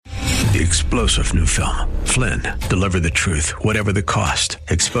The explosive new film, Flynn, deliver the truth, whatever the cost,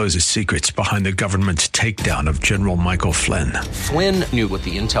 exposes secrets behind the government's takedown of General Michael Flynn. Flynn knew what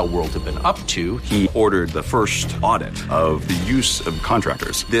the intel world had been up to. He ordered the first audit of the use of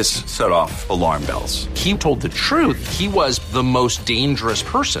contractors. This set off alarm bells. He told the truth. He was the most dangerous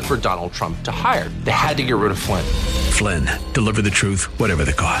person for Donald Trump to hire. They had to get rid of Flynn. Flynn, deliver the truth, whatever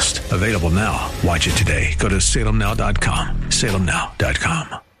the cost. Available now. Watch it today. Go to salemnow.com.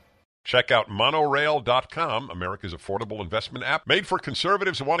 salemnow.com. Check out Monorail.com, America's affordable investment app, made for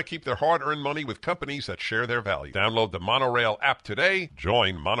conservatives who want to keep their hard-earned money with companies that share their value. Download the Monorail app today.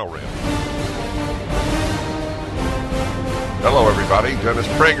 Join Monorail. Hello, everybody. Dennis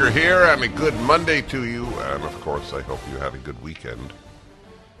Prager here, and a good Monday to you. And, of course, I hope you had a good weekend.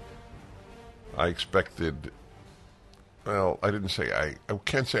 I expected... Well, I didn't say I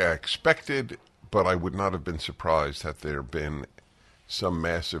can't say I expected, but I would not have been surprised had there been some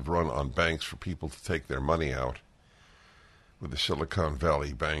massive run on banks for people to take their money out, with the Silicon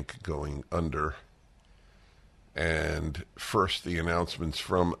Valley Bank going under. And first, the announcements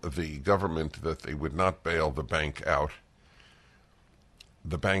from the government that they would not bail the bank out.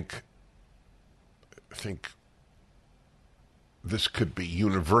 The bank, I think this could be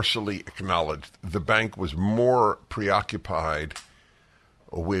universally acknowledged, the bank was more preoccupied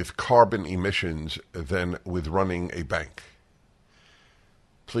with carbon emissions than with running a bank.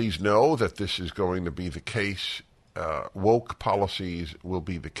 Please know that this is going to be the case. Woke policies will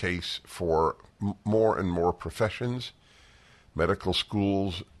be the case for more and more professions. Medical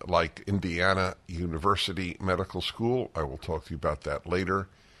schools like Indiana University Medical School, I will talk to you about that later,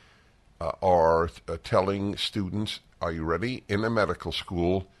 are telling students, are you ready? In a medical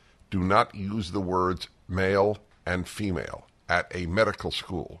school, do not use the words male and female at a medical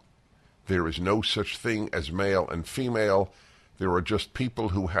school. There is no such thing as male and female. There are just people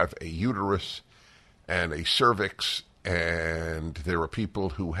who have a uterus and a cervix, and there are people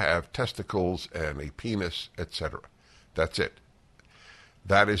who have testicles and a penis, etc. That's it.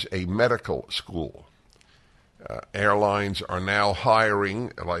 That is a medical school. Airlines are now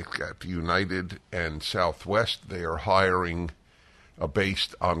hiring, like at United and Southwest, they are hiring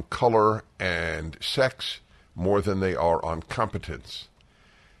based on color and sex more than they are on competence.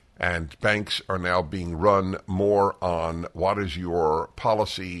 And banks are now being run more on what is your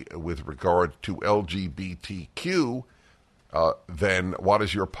policy with regard to LGBTQ than what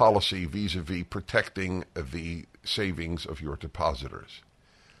is your policy vis-a-vis protecting the savings of your depositors.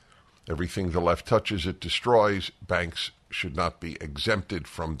 Everything the left touches, it destroys. Banks should not be exempted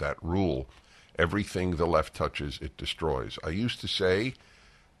from that rule. Everything the left touches, it destroys. I used to say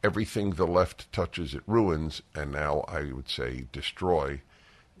everything the left touches, it ruins, and now I would say destroy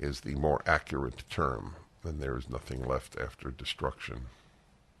is the more accurate term, and there is nothing left after destruction.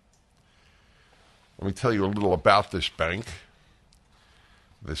 Let me tell you a little about this bank,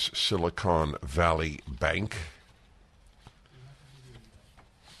 this Silicon Valley Bank.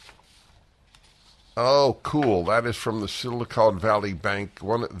 Oh, cool. That is from the Silicon Valley Bank,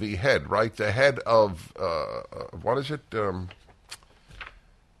 the head, right? The head of, what is it? To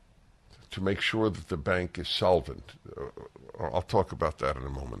make sure that the bank is solvent. I'll talk about that in a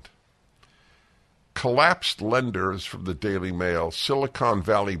moment. Collapsed lenders from the Daily Mail. Silicon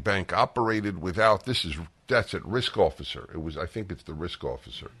Valley Bank operated without, that's it, risk officer. I think it's the risk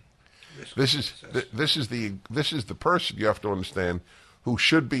officer. This is the person, you have to understand, who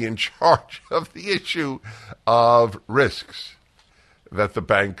should be in charge of the issue of risks that the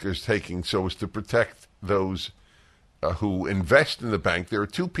bank is taking so as to protect those who invest in the bank. There are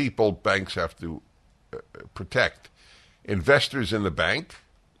two people banks have to protect: investors in the bank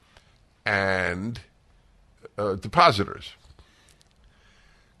and depositors.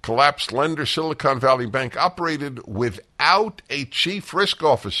 Collapsed lender Silicon Valley Bank operated without a chief risk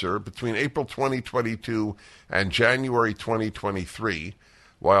officer between April 2022 and January 2023,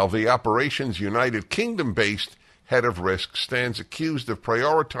 while the operation's United Kingdom-based head of risk stands accused of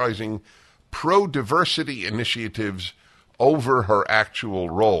prioritizing pro-diversity initiatives over her actual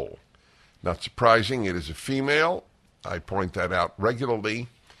role. Not surprising, it is a female. I point that out regularly.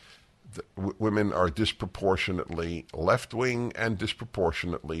 Women are disproportionately left-wing and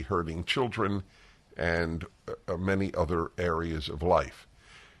disproportionately hurting children and many other areas of life.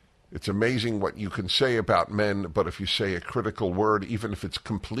 It's amazing what you can say about men, but if you say a critical word, even if it's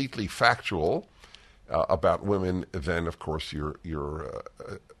completely factual about women, then of course you're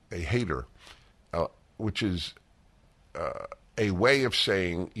a hater, which is a way of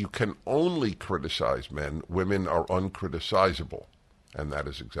saying you can only criticize men. Women are uncriticizable. And that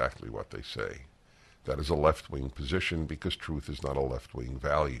is exactly what they say. That is a left-wing position because truth is not a left-wing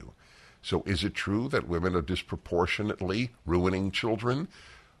value. So is it true that women are disproportionately ruining children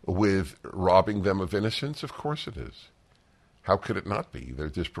with robbing them of innocence? Of course it is. How could it not be? They're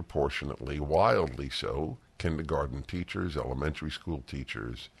disproportionately, wildly so, kindergarten teachers, elementary school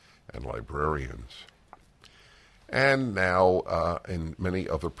teachers, and librarians. And now, in many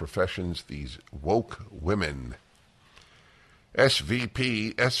other professions, these woke women.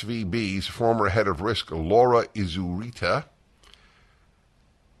 SVB's former head of risk, Laura Izurita,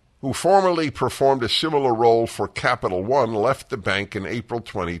 who formerly performed a similar role for Capital One, left the bank in April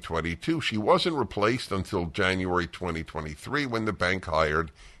 2022. She wasn't replaced until January 2023 when the bank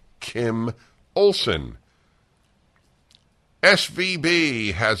hired Kim Olson.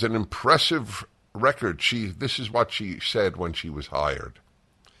 SVB has an impressive record. This is what she said when she was hired.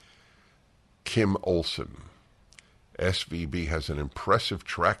 Kim Olson. SVB has an impressive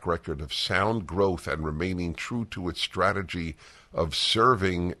track record of sound growth and remaining true to its strategy of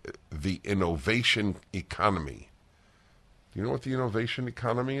serving the innovation economy. Do you know what the innovation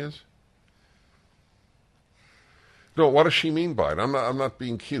economy is? No, what does she mean by it? I'm not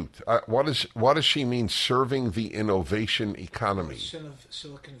being cute. What does she mean, serving the innovation economy?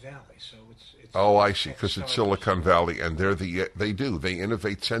 Silicon Valley, so it's oh, I see, because it's Silicon Valley, and they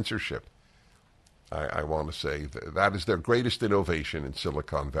innovate censorship. I want to say that is their greatest innovation in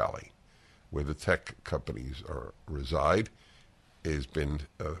Silicon Valley, where the tech companies reside. Has been,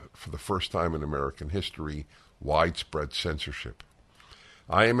 for the first time in American history, widespread censorship.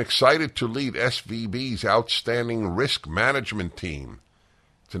 I am excited to lead SVB's outstanding risk management team.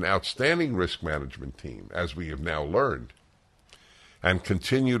 It's an outstanding risk management team, as we have now learned, and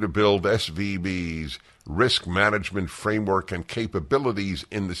continue to build SVB's risk management framework and capabilities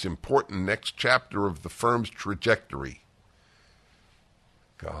in this important next chapter of the firm's trajectory.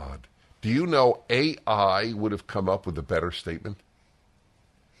 God, do you know AI would have come up with a better statement?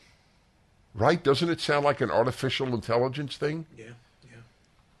 Right? Doesn't it sound like an artificial intelligence thing? Yeah.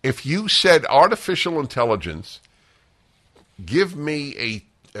 If you said artificial intelligence, give me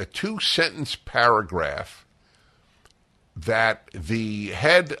a two-sentence paragraph that the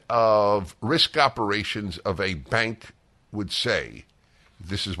head of risk operations of a bank would say,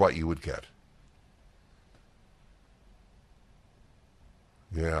 this is what you would get.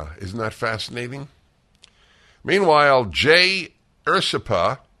 Yeah, isn't that fascinating? Meanwhile, Jay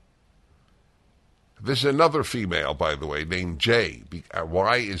Ursipa, this is another female, by the way, named Jay.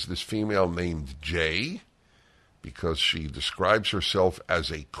 Why is this female named Jay? Because she describes herself as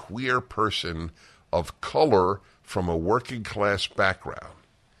a queer person of color from a working class background.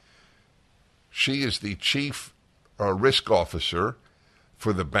 She is the chief risk officer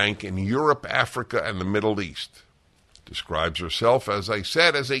for the bank in Europe, Africa, and the Middle East. Describes herself, as I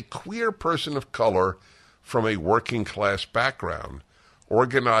said, as a queer person of color from a working class background.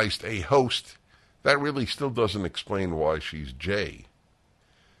 Organized a host. That really still doesn't explain why she's Jay.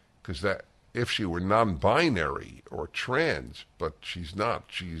 Because that if she were non-binary or trans, but she's not.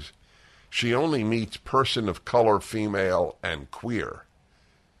 She only meets person of color, female, and queer.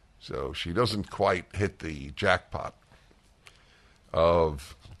 So she doesn't quite hit the jackpot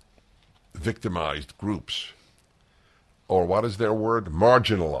of victimized groups. Or what is their word?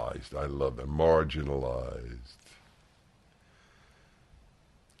 Marginalized. I love that. Marginalized.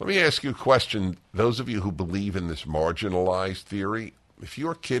 Let me ask you a question. Those of you who believe in this marginalized theory, if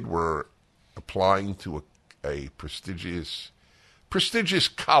your kid were applying to a prestigious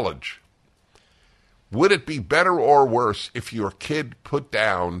college, would it be better or worse if your kid put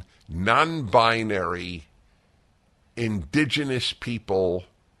down non-binary, indigenous people,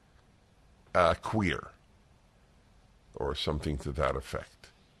 queer, or something to that effect,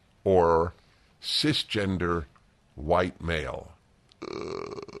 or cisgender white male?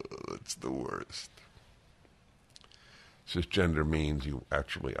 It's the worst. Cisgender means you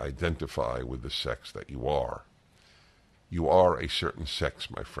actually identify with the sex that you are. You are a certain sex,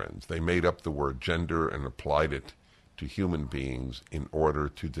 my friends. They made up the word gender and applied it to human beings in order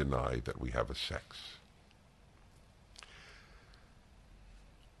to deny that we have a sex.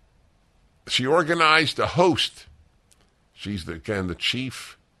 She organized a host. She's, again, the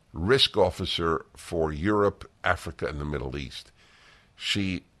chief risk officer for Europe, Africa, and the Middle East.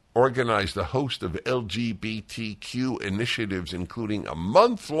 She organized a host of LGBTQ initiatives, including a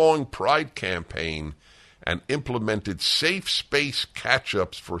month-long pride campaign, and implemented safe space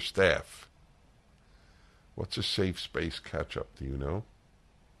catch-ups for staff. What's a safe space catch-up? Do you know?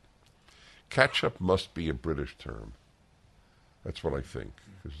 Catch-up must be a British term. That's what I think.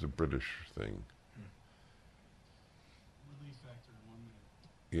 It's a British thing.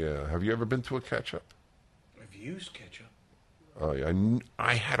 Yeah. Have you ever been to a catch-up? I've used ketchup.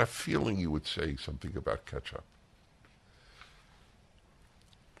 I had a feeling you would say something about ketchup.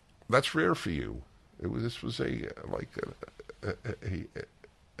 That's rare for you. This was an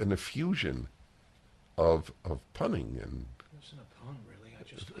effusion of punning, and It wasn't a pun, really.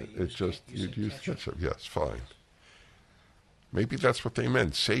 you used ketchup. Yes, fine. Maybe that's what they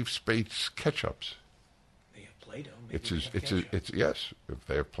meant. Safe space ketchups. They have Play-Doh. Yes, if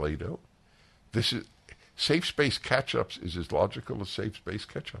they have Play-Doh. This is safe space ketchups is as logical as safe space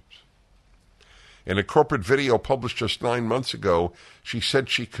ketchups. In a corporate video published just 9 months ago, she said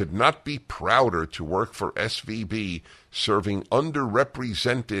she could not be prouder to work for SVB, serving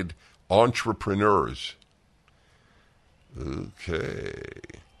underrepresented entrepreneurs. Okay.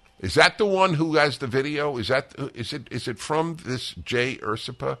 Is that the one who has the video? Is it from this Jay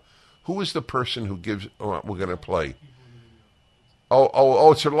Ursipa? Who is the person who gives... Oh, we're going to play.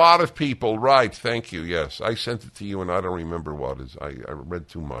 Oh, it's a lot of people. Right, thank you, yes. I sent it to you, and I don't remember what it is. I read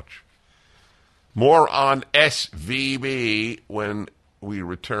too much. More on SVB when we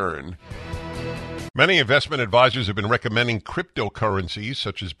return. Many investment advisors have been recommending cryptocurrencies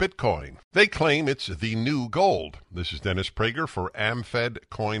such as Bitcoin. They claim it's the new gold. This is Dennis Prager for AmFed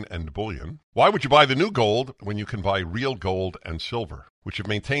Coin and Bullion. Why would you buy the new gold when you can buy real gold and silver, which have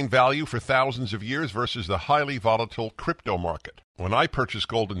maintained value for thousands of years versus the highly volatile crypto market? When I purchase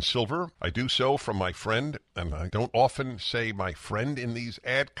gold and silver, I do so from my friend, and I don't often say my friend in these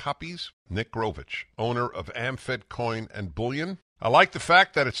ad copies, Nick Grovich, owner of AmFed Coin and Bullion. I like the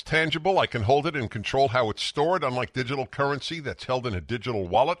fact that it's tangible. I can hold it and control how it's stored, unlike digital currency that's held in a digital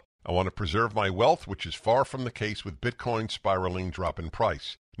wallet. I want to preserve my wealth, which is far from the case with Bitcoin spiraling drop in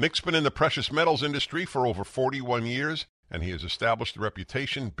price. Nick's been in the precious metals industry for over 41 years, and he has established a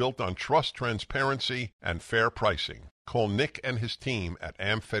reputation built on trust, transparency, and fair pricing. Call Nick and his team at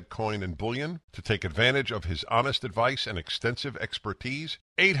AmFed Coin and Bullion to take advantage of his honest advice and extensive expertise.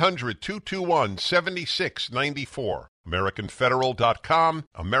 800-221-7694. AmericanFederal.com.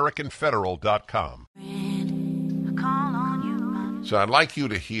 AmericanFederal.com. So I'd like you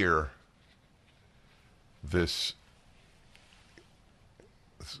to hear this.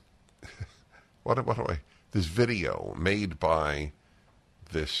 This video made by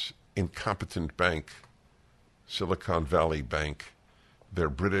this incompetent bank, Silicon Valley Bank, their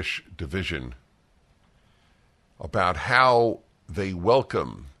British division, about how they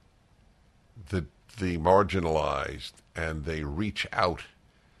welcome the marginalized and they reach out.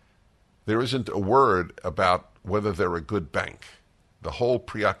 There isn't a word about whether they're a good bank. The whole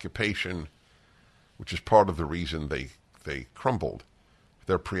preoccupation, which is part of the reason they crumbled,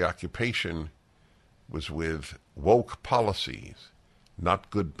 their preoccupation was with woke policies, not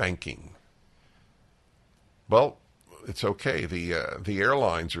good banking. Well, it's okay. The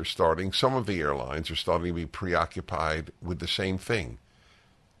airlines are starting, some of the airlines are starting to be preoccupied with the same thing.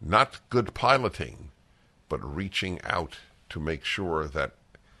 Not good piloting, but reaching out to make sure that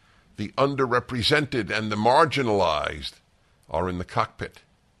the underrepresented and the marginalized are in the cockpit,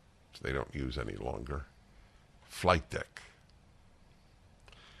 which they don't use any longer. Flight deck.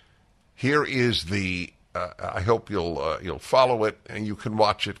 Here is the. I hope you'll follow it and you can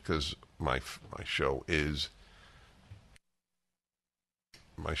watch it because my show is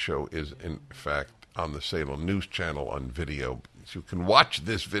in fact on the Salem News Channel on video. So you can watch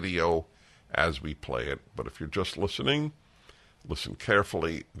this video as we play it. But if you're just listening, listen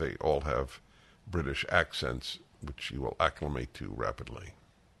carefully. They all have British accents, which you will acclimate to rapidly.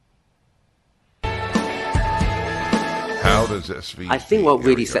 How does SVB... I think what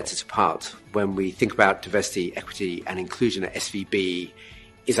really sets us apart when we think about diversity, equity, and inclusion at SVB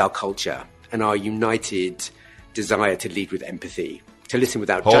is our culture and our united desire to lead with empathy, to listen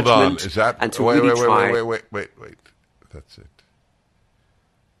without judgment. Hold on, is that... And to really try... Wait. That's it.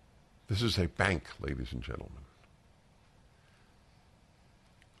 This is a bank, ladies and gentlemen.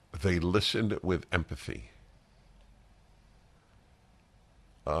 They listened with empathy.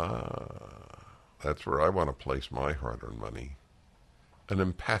 That's where I want to place my hard-earned money. An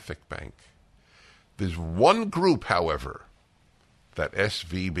empathic bank. There's one group, however, that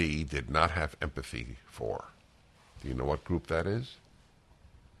SVB did not have empathy for. Do you know what group that is?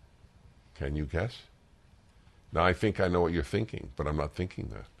 Can you guess? Now, I think I know what you're thinking, but I'm not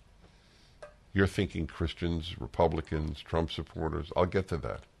thinking that. You're thinking Christians, Republicans, Trump supporters. I'll get to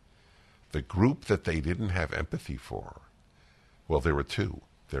that. The group that they didn't have empathy for, well, there were two.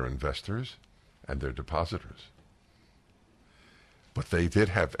 They're investors and their depositors. But they did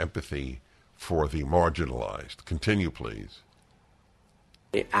have empathy for the marginalized. Continue, please.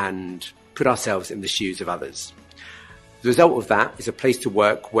 And put ourselves in the shoes of others. The result of that is a place to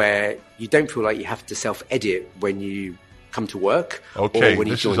work where you don't feel like you have to self-edit when you come to work Okay, or when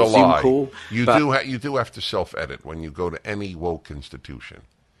you this join is a a Zoom lie. call. You do have to self-edit when you go to any woke institution.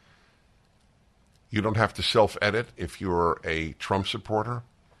 You don't have to self-edit if you're a Trump supporter,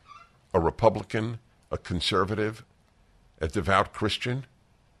 a Republican, a conservative, a devout Christian.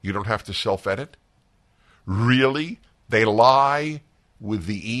 You don't have to self-edit? Really? They lie with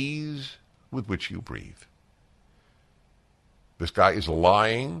the ease with which you breathe. This guy is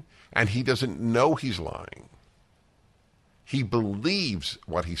lying, and he doesn't know he's lying. He believes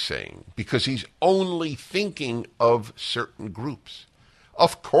what he's saying because he's only thinking of certain groups.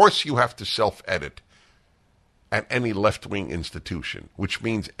 Of course you have to self-edit at any left-wing institution, which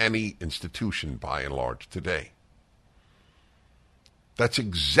means any institution by and large today. That's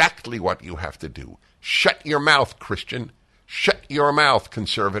exactly what you have to do. Shut your mouth, Christian. Shut your mouth,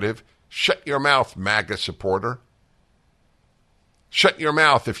 conservative. Shut your mouth, MAGA supporter. Shut your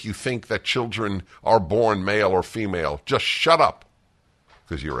mouth if you think that children are born male or female. Just shut up,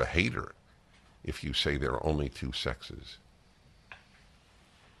 because you're a hater if you say there are only two sexes.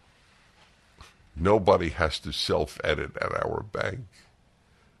 Nobody has to self-edit at our bank.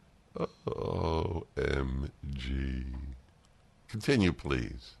 OMG. Continue,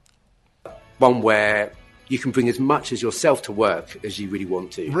 please. One where you can bring as much as yourself to work as you really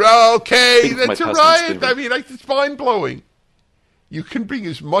want to. Okay, that's a riot. I mean, it's mind-blowing. You can bring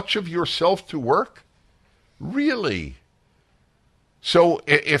as much of yourself to work? Really? So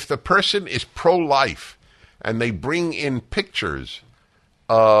if the person is pro-life and they bring in pictures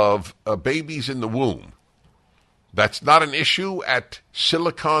of babies in the womb, that's not an issue at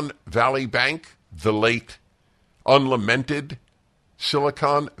Silicon Valley Bank, the late, unlamented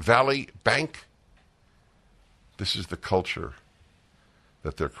Silicon Valley Bank? This is the culture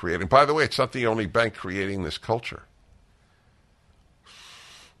that they're creating. By the way, it's not the only bank creating this culture.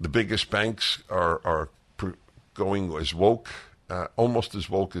 The biggest banks are going as woke, almost as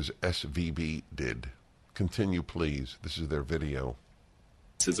woke as SVB did. Continue, please. This is their video.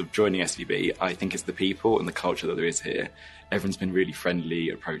 Of joining SVB, I think it's the people and the culture that there is here. Everyone's been really friendly,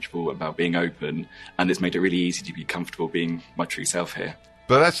 approachable about being open, and it's made it really easy to be comfortable being my true self here.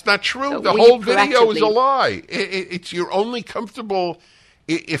 But that's not true. The whole video is a lie. It's you're only comfortable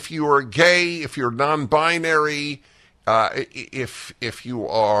if you are gay, if you're non-binary, if you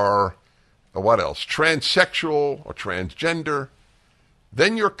are, what else, transsexual or transgender,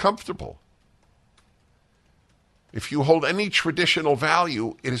 then you're comfortable. If you hold any traditional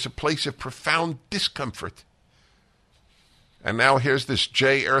value, it is a place of profound discomfort. And now here's this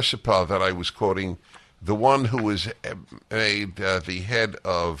Jay Ersipov that I was quoting, the one who was made the head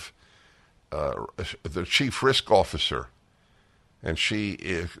of the chief risk officer. And she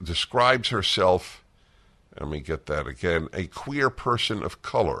describes herself, let me get that again, a queer person of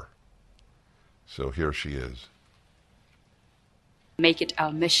color. So here she is. Make it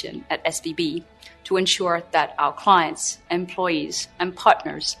our mission at SVB to ensure that our clients, employees, and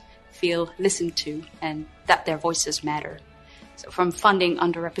partners feel listened to and that their voices matter. So from funding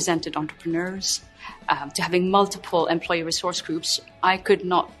underrepresented entrepreneurs to having multiple employee resource groups, I could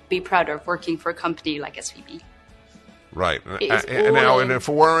not be prouder of working for a company like SVB. Right. And if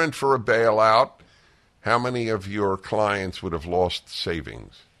it weren't for a bailout, how many of your clients would have lost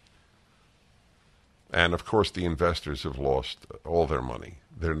savings? And, of course, the investors have lost all their money.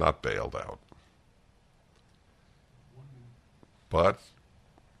 They're not bailed out. But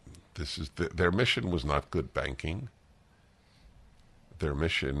this is their mission was not good banking. Their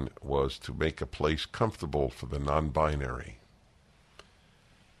mission was to make a place comfortable for the non-binary.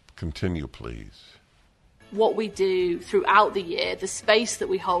 Continue, please. What we do throughout the year, the space that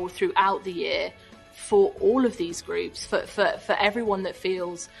we hold throughout the year for all of these groups, for everyone that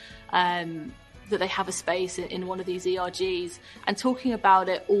feels that they have a space in one of these ERGs, and talking about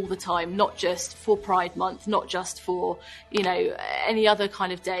it all the time, not just for Pride Month, not just for, any other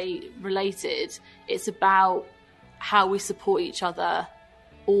kind of day related. It's about how we support each other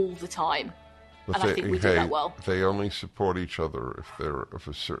all the time. But and I think we do that well. They only support each other if they're of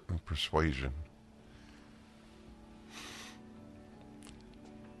a certain persuasion.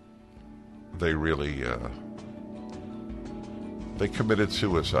 They really, they committed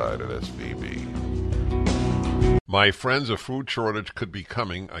suicide at SVB. My friends, a food shortage could be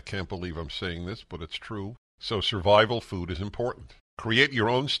coming. I can't believe I'm saying this, but it's true. So survival food is important. Create your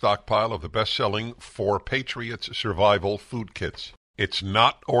own stockpile of the best-selling For Patriots Survival Food Kits. It's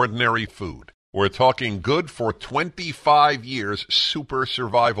not ordinary food. We're talking good for 25 years super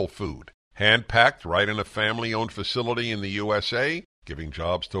survival food. Hand-packed right in a family-owned facility in the USA, giving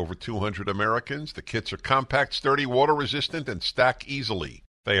jobs to over 200 Americans. The kits are compact, sturdy, water-resistant, and stack easily.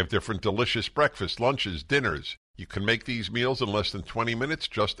 They have different delicious breakfasts, lunches, dinners. You can make these meals in less than 20 minutes.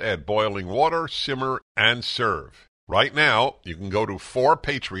 Just add boiling water, simmer, and serve. Right now, you can go to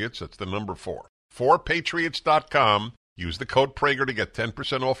 4Patriots, that's the number 4, 4Patriots.com. Use the code Prager to get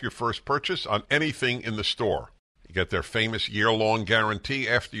 10% off your first purchase on anything in the store. You get their famous year-long guarantee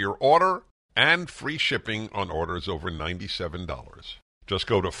after your order and free shipping on orders over $97. Just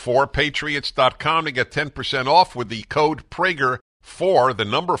go to 4Patriots.com to get 10% off with the code Prager. 4, the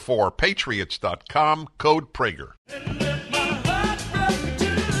number 4, Patriots.com, code Prager. To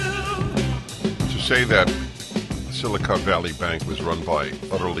say that Silicon Valley Bank was run by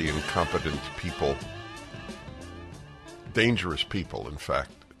utterly incompetent people, dangerous people, in fact,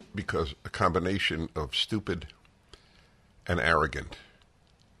 because a combination of stupid and arrogant.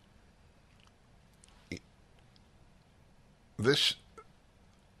 This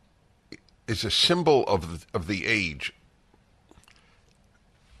is a symbol of the age.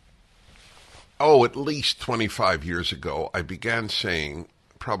 At least 25 years ago, I began saying,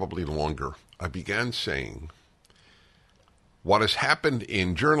 probably longer, what has happened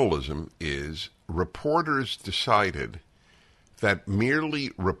in journalism is reporters decided that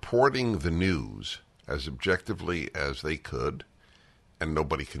merely reporting the news as objectively as they could, and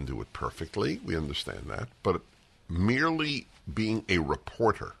nobody can do it perfectly, we understand that, but merely being a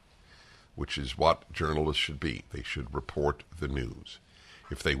reporter, which is what journalists should be. They should report the news.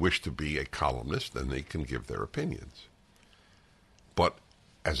 If they wish to be a columnist, then they can give their opinions. But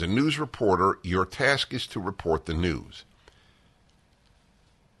as a news reporter, your task is to report the news.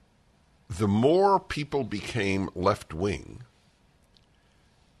 The more people became left-wing,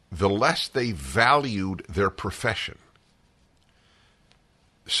 the less they valued their profession.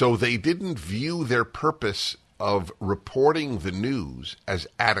 So they didn't view their purpose of reporting the news as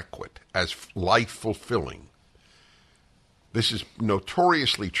adequate, as life-fulfilling. This is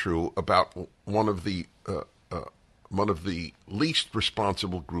notoriously true about one of the least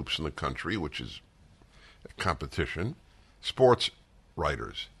responsible groups in the country, which is competition, sports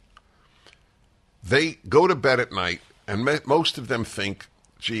writers. They go to bed at night, and most of them think,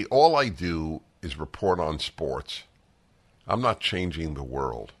 gee, all I do is report on sports. I'm not changing the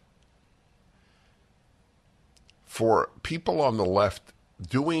world. For people on the left,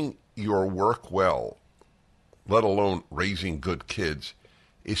 doing your work well, let alone raising good kids,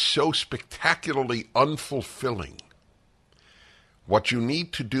 is so spectacularly unfulfilling. What you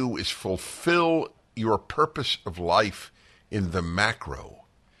need to do is fulfill your purpose of life in the macro.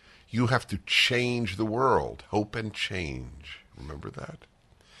 You have to change the world. Hope and change. Remember that?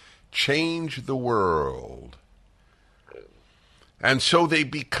 Change the world. And so they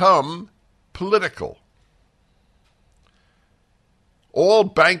become political. All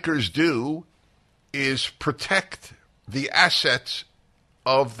bankers do is protect the assets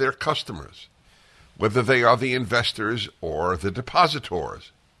of their customers, whether they are the investors or the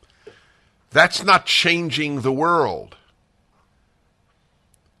depositors. That's not changing the world.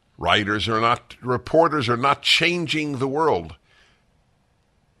 Reporters are not changing the world.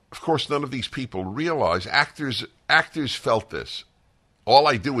 Of course, none of these people realize, actors felt this. All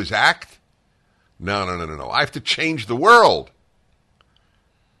I do is act? No. I have to change the world.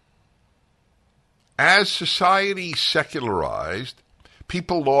 As society secularized,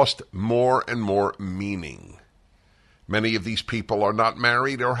 people lost more and more meaning. Many of these people are not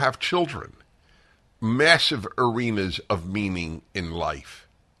married or have children. Massive arenas of meaning in life.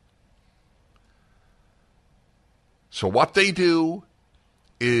 So what they do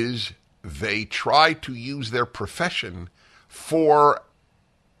is they try to use their profession for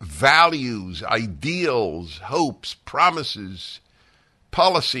values, ideals, hopes, promises,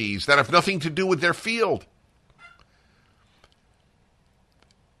 policies that have nothing to do with their field.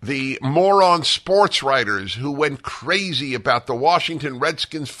 The moron sports writers who went crazy about the Washington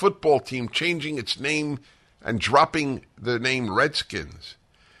Redskins football team changing its name and dropping the name Redskins.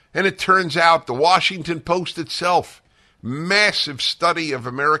 And it turns out the Washington Post itself, massive study of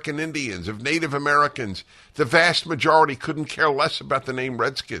American Indians, of Native Americans, the vast majority couldn't care less about the name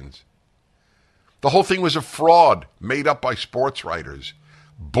Redskins. The whole thing was a fraud made up by sports writers,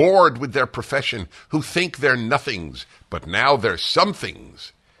 bored with their profession, who think they're nothings, but now they're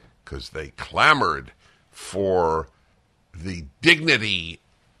somethings, because they clamored for the dignity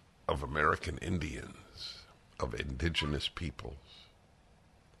of American Indians, of indigenous peoples.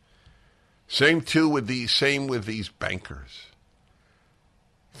 Same with these bankers.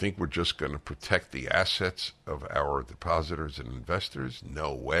 Think we're just going to protect the assets of our depositors and investors?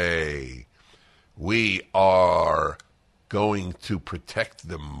 No way. We are going to protect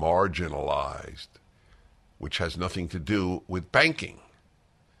the marginalized, which has nothing to do with banking.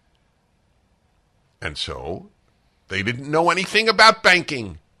 And so They didn't know anything about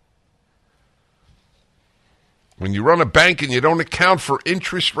banking. When you run a bank and you don't account for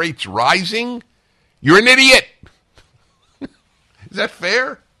interest rates rising, you're an idiot. Is that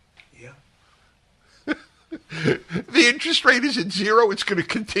fair? Yeah. The interest rate is at zero. It's going to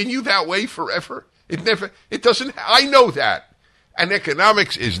continue that way forever. It doesn't. I know that. And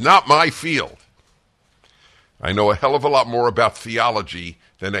economics is not my field. I know a hell of a lot more about theology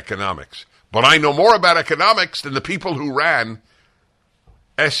than economics. But I know more about economics than the people who ran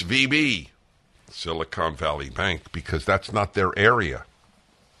SVB, Silicon Valley Bank, because that's not their area.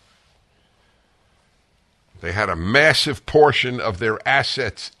 They had a massive portion of their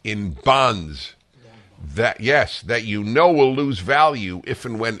assets in bonds that will lose value if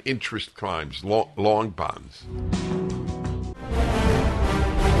and when interest climbs, long bonds.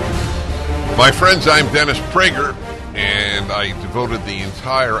 My friends, I'm Dennis Prager, and I devoted the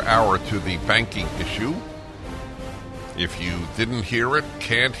entire hour to the banking issue. If you didn't hear it,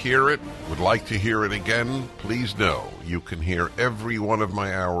 can't hear it, would like to hear it again, please know you can hear every one of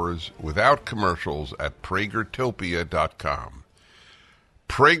my hours without commercials at pragertopia.com.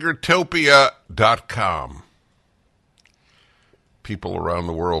 pragertopia.com. People around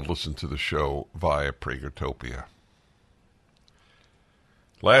the world listen to the show via Pragertopia.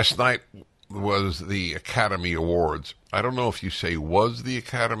 Last night was the Academy Awards. I don't know if you say was the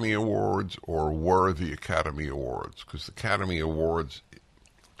Academy Awards or were the Academy Awards, because the Academy Awards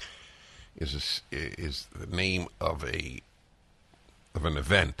is the name of an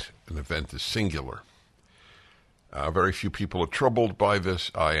event. An event is singular. Very few people are troubled by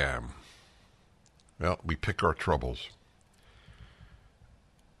this. I am. Well, we pick our troubles.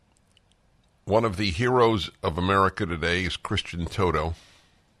 One of the heroes of America today is Christian Toto,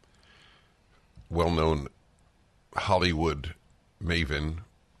 well-known Hollywood maven,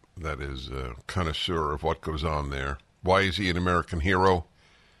 that is a connoisseur of what goes on there. Why is he an American hero?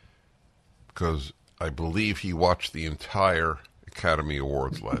 Because I believe he watched the entire Academy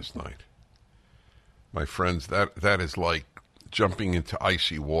Awards last night. My friends, that is like jumping into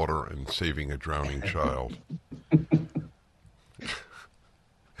icy water and saving a drowning child.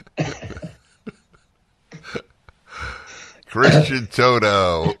 Christian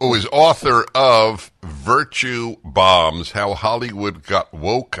Toto, who is author of Virtue Bombs, How Hollywood Got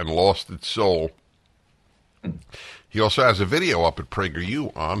Woke and Lost Its Soul. He also has a video up at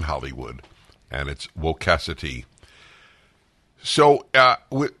PragerU on Hollywood and its wokacity. So,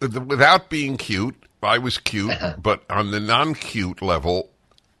 without being cute, I was cute, but on the non-cute level,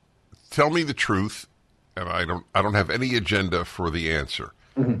 tell me the truth, and I don't have any agenda for the answer.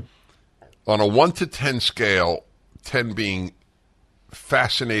 Mm-hmm. On a 1 to 10 scale, 10 being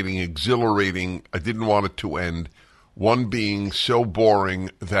fascinating, exhilarating, I didn't want it to end, 1 being so boring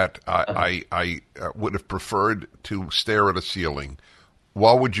that I would have preferred to stare at a ceiling.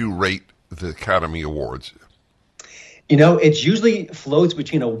 What would you rate the Academy Awards? You know, it usually floats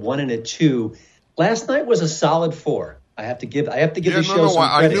between a 1 and a 2. Last night was a solid 4. I have to give the show some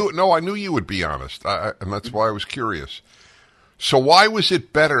credit. I knew you would be honest, and that's why I was curious. So why was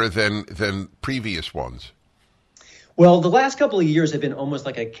it better than previous ones? Well, the last couple of years have been almost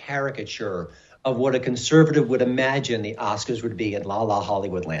like a caricature of what a conservative would imagine the Oscars would be in La La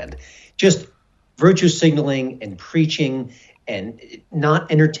Hollywood land. Just virtue signaling and preaching and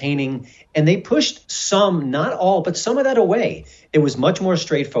not entertaining. And they pushed some, not all, but some of that away. It was much more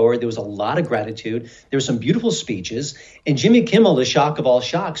straightforward. There was a lot of gratitude. There were some beautiful speeches. And Jimmy Kimmel, the shock of all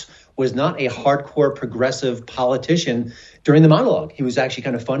shocks, was not a hardcore progressive politician during the monologue. He was actually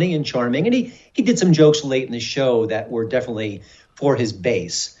kind of funny and charming. And he did some jokes late in the show that were definitely for his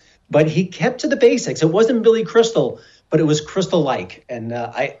base. But he kept to the basics. It wasn't Billy Crystal, but it was Crystal-like. And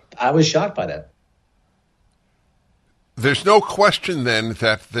I was shocked by that. There's no question then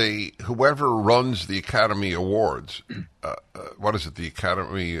that whoever runs the Academy Awards, what is it, the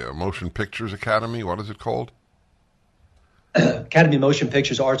Academy Motion Pictures Academy? What is it called? Academy of Motion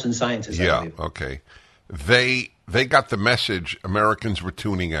Pictures, Arts and Sciences. Yeah, okay. They got the message Americans were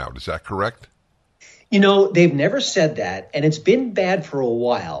tuning out. Is that correct? You know, they've never said that, and it's been bad for a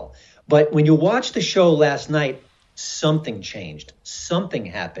while. But when you watch the show last night, something changed. Something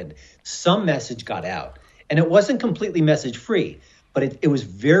happened. Some message got out. And it wasn't completely message-free, but it was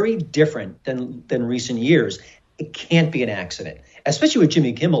very different than recent years. It can't be an accident, especially with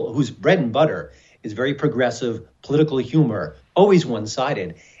Jimmy Kimmel, whose bread and butter is very progressive, political humor, always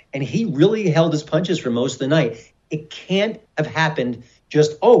one-sided. And he really held his punches for most of the night. It can't have happened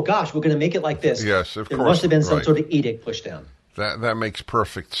just, oh, gosh, we're going to make it like this. Yes, of course. There must have been some sort of edict pushed down. That makes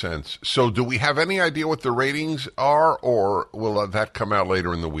perfect sense. So do we have any idea what the ratings are, or will that come out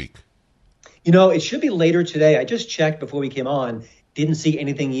later in the week? It should be later today. I just checked before we came on. Didn't see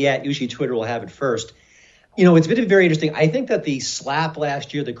anything yet. Usually Twitter will have it first. It's been very interesting. I think that the slap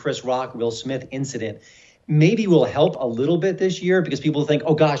last year, the Chris Rock, Will Smith incident, maybe will help a little bit this year because people think,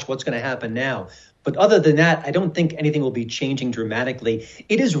 oh, gosh, what's going to happen now? But other than that, I don't think anything will be changing dramatically.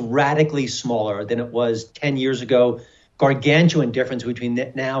 It is radically smaller than it was 10 years ago. Gargantuan difference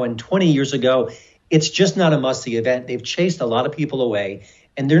between now and 20 years ago. It's just not a must-see event. They've chased a lot of people away,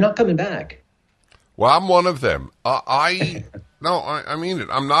 and they're not coming back. Well, I'm one of them. I mean it.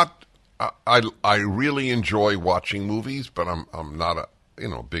 I'm not. I really enjoy watching movies, but I'm not a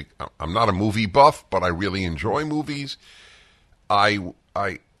I'm not a movie buff, but I really enjoy movies. I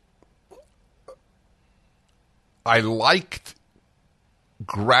liked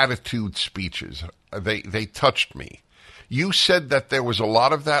gratitude speeches. They touched me. You said that there was a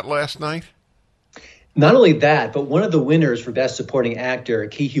lot of that last night? Not only that, but one of the winners for Best Supporting Actor,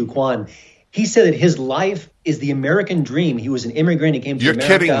 Ke Huy Quan, he said that his life is the American dream. He was an immigrant. He came to America.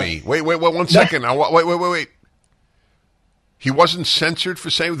 You're kidding me. Wait, 1 second. Now, wait. He wasn't censored for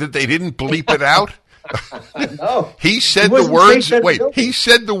saying that they didn't bleep it out? No. He said the words, he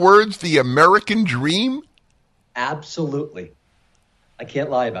said the words, the American dream? Absolutely. I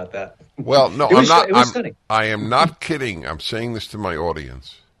can't lie about that. Well, no, It was stunning. I am not kidding. I'm saying this to my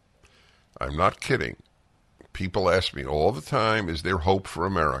audience. I'm not kidding. People ask me all the time, is there hope for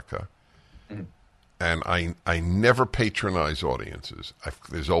America? Mm-hmm. And I never patronize audiences.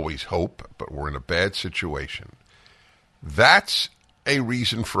 There's always hope, but we're in a bad situation. That's a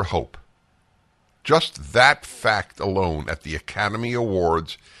reason for hope. Just that fact alone at the Academy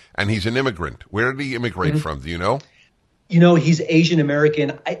Awards, and he's an immigrant. Where did he immigrate from? Do you know? He's Asian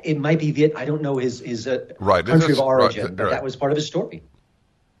American. It might be Viet. I don't know his country of origin, but that was part of his story.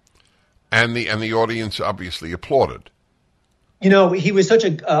 And the audience obviously applauded. He was such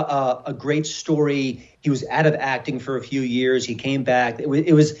a great story. He was out of acting for a few years. He came back.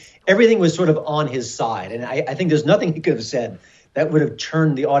 It was everything was sort of on his side, and I think there's nothing he could have said that would have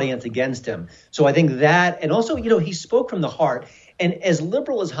turned the audience against him. So I think that, and also, he spoke from the heart. And as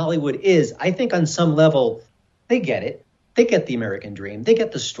liberal as Hollywood is, I think on some level, they get it. They get the American dream. They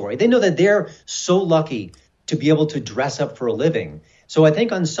get the story. They know that they're so lucky to be able to dress up for a living. So I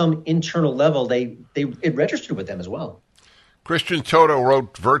think on some internal level, it registered with them as well. Christian Toto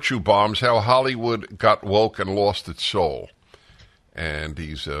wrote Virtue Bombs, How Hollywood Got Woke and Lost Its Soul. And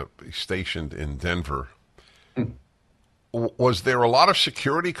he's stationed in Denver. Was there a lot of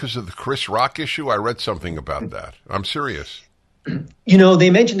security because of the Chris Rock issue? I read something about that. I'm serious. They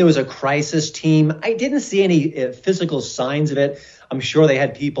mentioned there was a crisis team. I didn't see any physical signs of it. I'm sure they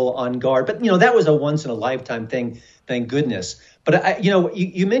had people on guard. But, that was a once-in-a-lifetime thing, thank goodness. But,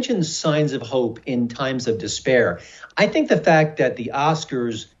 you mentioned signs of hope in times of despair. I think the fact that the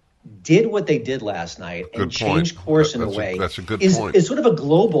Oscars did what they did last night and changed course in a way that's a good is point. Is sort of a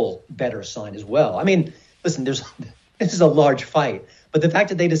global better sign as well. I mean, listen, this is a large fight. But the fact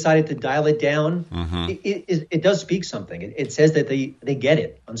that they decided to dial it down, it does speak something. It says that they get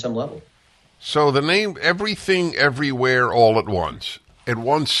it on some level. So the name Everything Everywhere All at Once, it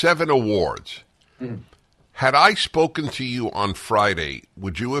won 7 awards. Mm-hmm. Had I spoken to you on Friday,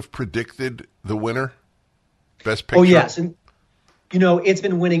 would you have predicted the winner? Best Picture? Oh, yes. And, it's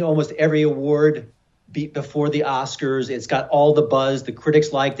been winning almost every award before the Oscars. It's got all the buzz. The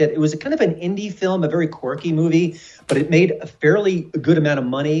critics liked it. It was kind of an indie film, a very quirky movie, but it made a fairly good amount of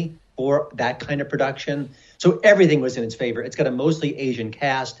money for that kind of production. So everything was in its favor. It's got a mostly Asian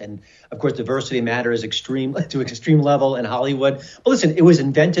cast, and of course, diversity matters to extreme level in Hollywood. But listen, it was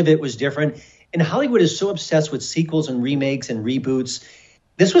inventive. It was different. And Hollywood is so obsessed with sequels and remakes and reboots.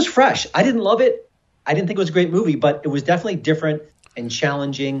 This was fresh. I didn't love it. I didn't think it was a great movie, but it was definitely different and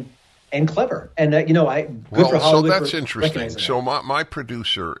challenging and clever. And, for Hollywood. So that's interesting. So my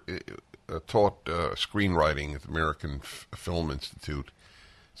producer taught screenwriting at the American Film Institute.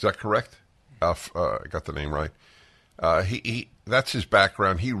 Is that correct? I got the name right. He that's his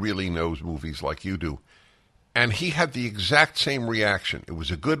background. He really knows movies like you do. And he had the exact same reaction. It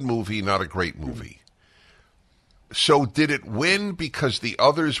was a good movie, not a great movie. So did it win because the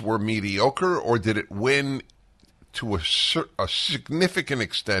others were mediocre, or did it win to a significant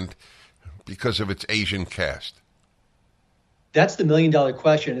extent because of its Asian cast? That's the million-dollar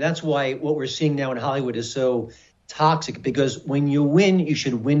question. And that's why what we're seeing now in Hollywood is so toxic, because when you win, you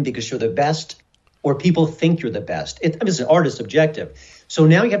should win because you're the best, or people think you're the best. It's an artist's objective. So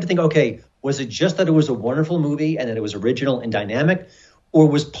now you have to think, okay, was it just that it was a wonderful movie and that it was original and dynamic? Or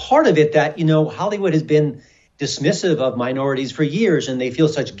was part of it that, Hollywood has been dismissive of minorities for years and they feel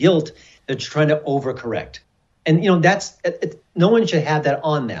such guilt that they're trying to overcorrect? And, no one should have that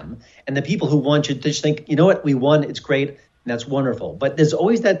on them. And the people who won should just think, you know what, we won, it's great, and that's wonderful. But there's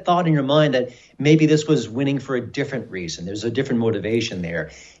always that thought in your mind that maybe this was winning for a different reason. There's a different motivation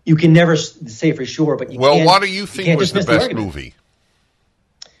there. You can never say for sure, but what do you think was the best movie?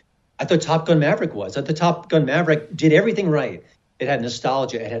 I thought Top Gun Maverick was. I thought Top Gun Maverick did everything right. It had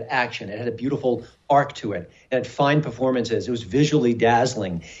nostalgia. It had action. It had a beautiful arc to it. It had fine performances. It was visually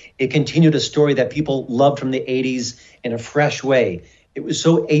dazzling. It continued a story that people loved from the 80s in a fresh way. It was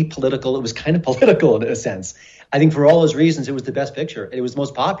so apolitical. It was kind of political in a sense. I think for all those reasons, it was the best picture. It was the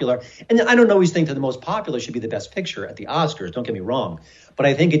most popular. And I don't always think that the most popular should be the best picture at the Oscars. Don't get me wrong. But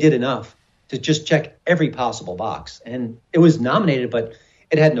I think it did enough to just check every possible box. And it was nominated, but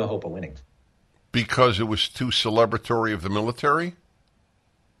it had no hope of winning. Because it was too celebratory of the military?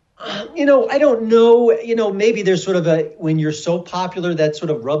 I don't know. Maybe there's sort of when you're so popular that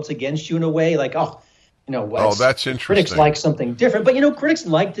sort of rubs against you in a way, like, that's interesting. Critics like something different. But, critics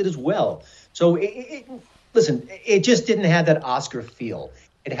liked it as well. So, listen, it just didn't have that Oscar feel.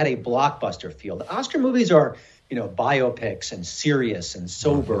 It had a blockbuster feel. The Oscar movies are, biopics and serious and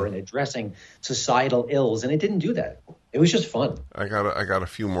sober and addressing societal ills, and it didn't do that. It was just fun. I got a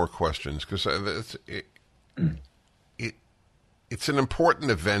few more questions because it's an important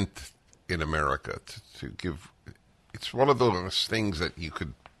event in America to give. It's one of those things that you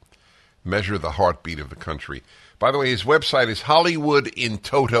could measure the heartbeat of the country. By the way, his website is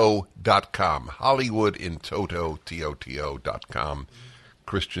HollywoodInToto.com. HollywoodInToto, TOTO.com.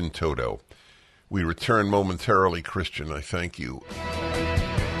 Christian Toto. We return momentarily, Christian. I thank you.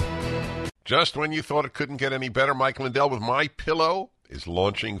 Just when you thought it couldn't get any better, Mike Lindell with MyPillow is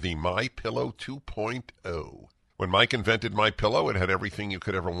launching the MyPillow 2.0. When Mike invented MyPillow, it had everything you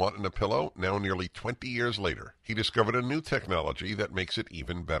could ever want in a pillow. Now, nearly 20 years later, he discovered a new technology that makes it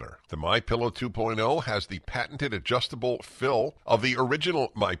even better. The MyPillow 2.0 has the patented adjustable fill of the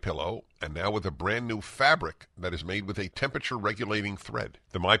original MyPillow, and now with a brand new fabric that is made with a temperature-regulating thread.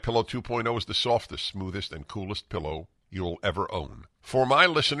 The MyPillow 2.0 is the softest, smoothest, and coolest pillow you'll ever own. For my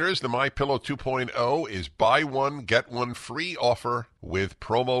listeners, the MyPillow 2.0 is buy one, get one free offer with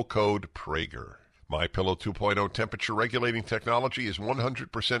promo code Prager. MyPillow 2.0 temperature-regulating technology is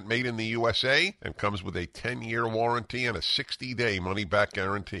 100% made in the USA and comes with a 10-year warranty and a 60-day money-back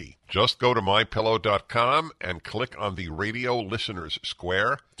guarantee. Just go to MyPillow.com and click on the radio listeners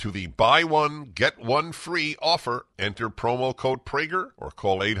square to the buy one, get one free offer. Enter promo code Prager or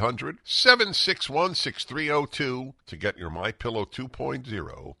call 800-761-6302 to get your MyPillow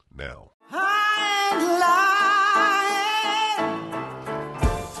 2.0 now.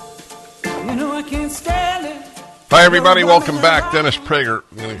 I can't stand it. Hi, everybody. Welcome back. Dennis Prager.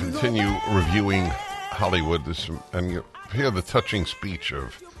 I'm going to continue reviewing Hollywood. And you hear the touching speech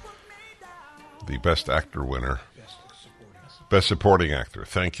of the Best Actor winner. Best Supporting Actor.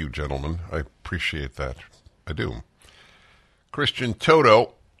 Thank you, gentlemen. I appreciate that. I do. Christian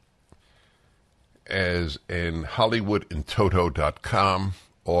Toto, as in HollywoodInToto.com,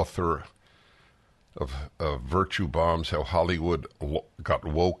 author of Virtue Bombs, How Hollywood Got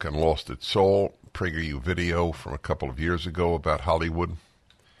Woke and Lost Its Soul. PragerU video from a couple of years ago about Hollywood.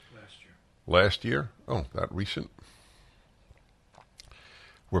 Last year? Oh, that recent?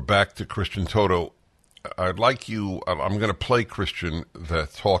 We're back to Christian Toto. I'd like you, I'm going to play, Christian, the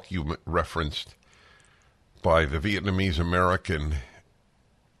talk you referenced by the Vietnamese American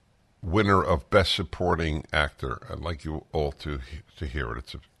winner of Best Supporting Actor. I'd like you all to hear it.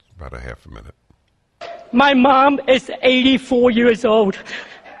 It's about a half a minute. My mom is 84 years old,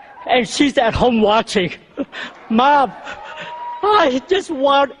 and she's at home watching. Mom, I just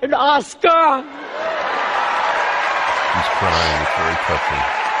want an Oscar. He's crying. It's very touching.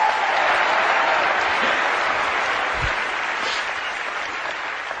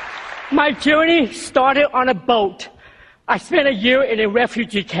 My journey started on a boat. I spent a year in a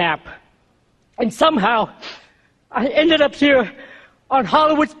refugee camp. And somehow, I ended up here on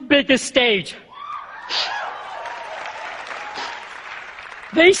Hollywood's biggest stage.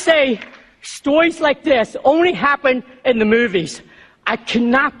 They say stories like this only happen in the movies. I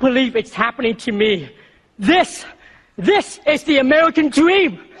cannot believe it's happening to me. This is the American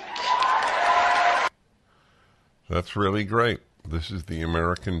dream. That's really great. This is the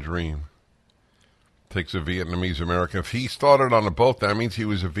American dream. Takes a Vietnamese American. If he started on a boat, that means he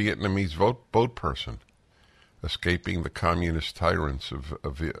was a Vietnamese boat person, escaping the communist tyrants of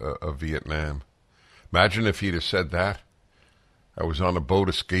Vietnam. Imagine if he'd have said that. I was on a boat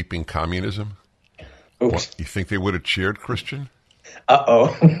escaping communism. What, you think they would have cheered, Christian?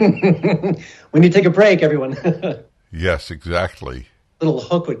 Uh-oh. We need to take a break, everyone. Yes, exactly. little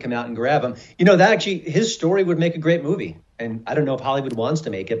hook would come out and grab him. You know, that actually, his story would make a great movie. And I don't know if Hollywood wants to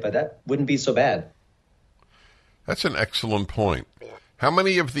make it, but that wouldn't be so bad. That's an excellent point. How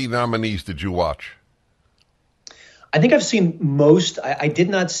many of the nominees did you watch? I think I've seen most. I did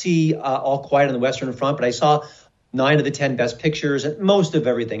not see All Quiet on the Western Front, but I saw 9 of the 10 Best Pictures and most of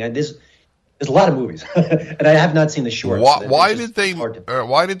everything. There's a lot of movies, and I have not seen the shorts. Why did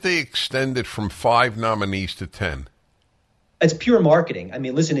they extend it from 5 nominees to 10? It's pure marketing. I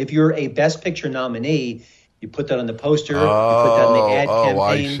mean, listen, if you're a Best Picture nominee, you put that on the poster, you put that in the ad campaign. Oh,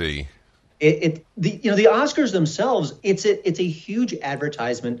 I see. The Oscars themselves, it's a huge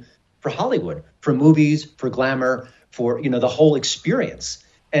advertisement for Hollywood, for movies, for glamour, for the whole experience.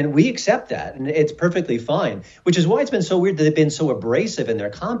 And we accept that, and it's perfectly fine, which is why it's been so weird that they've been so abrasive in their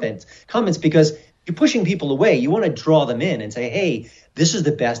comments, because you're pushing people away. You want to draw them in and say, hey, this is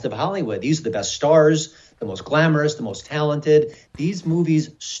the best of Hollywood. These are the best stars, the most glamorous, the most talented. These movies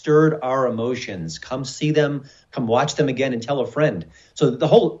stirred our emotions. Come see them, come watch them again, and tell a friend. So the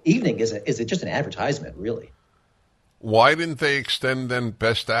whole evening is just an advertisement, really. Why didn't they extend then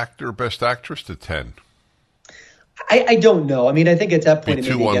Best Actor, Best Actress to 10? I don't know. I mean, I think at that point it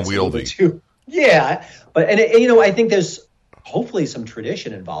maybe gets unwieldy. A little bit too. Yeah, but I think there's hopefully some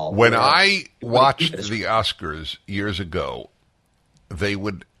tradition involved. When I watched the Oscars years ago, they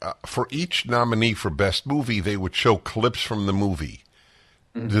would for each nominee for Best Movie, they would show clips from the movie.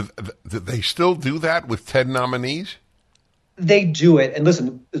 Mm-hmm. Do they still do that with 10 nominees? They do it, and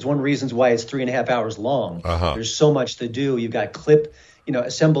listen, there's one reason why it's 3.5 hours long. Uh-huh. There's so much to do. You've got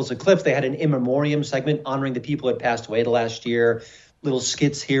assembles of clips. They had an in memoriam segment honoring the people who had passed away last year, little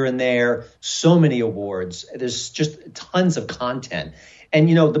skits here and there, so many awards. There's just tons of content. And,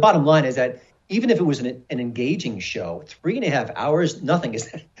 the bottom line is that even if it was an engaging show, 3.5 hours, nothing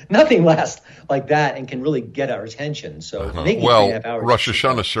lasts like that and can really get our attention. So making 3.5 hours. Rosh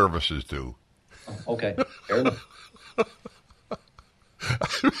Hashanah services do. Okay, fair enough.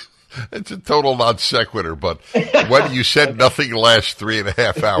 It's a total non sequitur, but when you said nothing lasts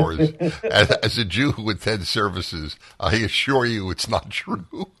 3.5 hours, as a Jew who attends services, I assure you it's not true.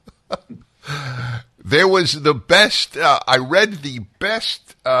 There was the best, I read the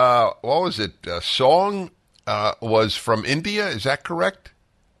best, song was from India, is that correct?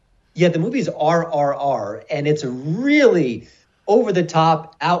 Yeah, the movie's RRR, and it's a really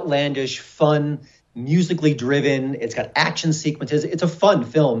over-the-top, outlandish, fun, musically driven. It's got action sequences. It's a fun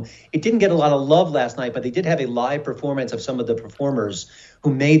film. It didn't get a lot of love last night, but they did have a live performance of some of the performers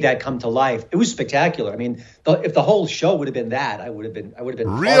who made that come to life. It was spectacular. I mean, if the whole show would have been that, I would have been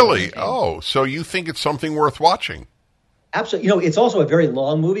really. Oh, so you think it's something worth watching? Absolutely. It's also a very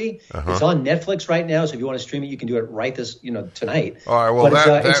long movie. Uh-huh. It's on Netflix right now, so if you want to stream it, you can do it right tonight. All right. Well,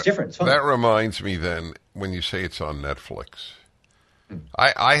 but it's different. It's fun. That reminds me then, when you say it's on Netflix,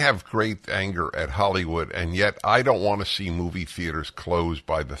 I have great anger at Hollywood, and yet I don't want to see movie theaters closed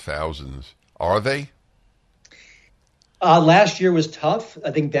by the thousands. Are they? Last year was tough.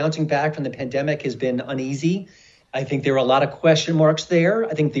 I think bouncing back from the pandemic has been uneasy. I think there are a lot of question marks there.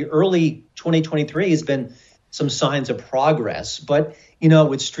 I think the early 2023 has been some signs of progress. But,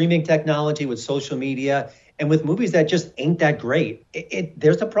 with streaming technology, with social media, and with movies that just ain't that great,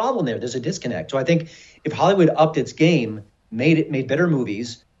 there's a problem there. There's a disconnect. So I think if Hollywood upped its game, made better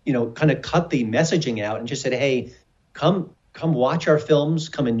movies, kind of cut the messaging out and just said, hey, come watch our films,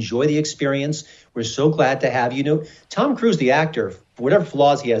 come enjoy the experience. We're so glad to have you. Tom Cruise, the actor, for whatever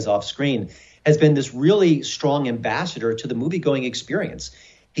flaws he has off screen, has been this really strong ambassador to the movie-going experience.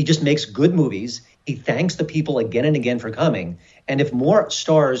 He just makes good movies. He thanks the people again and again for coming. And if more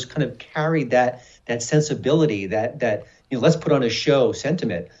stars kind of carried that sensibility, that let's put on a show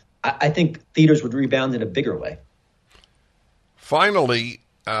sentiment, I think theaters would rebound in a bigger way. Finally,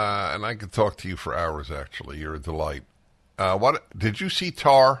 and I could talk to you for hours, actually. You're a delight. What did you see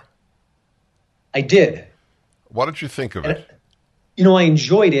Tar? I did. What did you think of it? I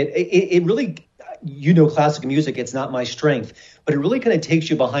enjoyed it. It really, classical music, it's not my strength, but it really kind of takes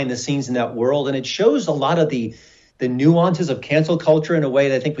you behind the scenes in that world, and it shows a lot of the nuances of cancel culture in a way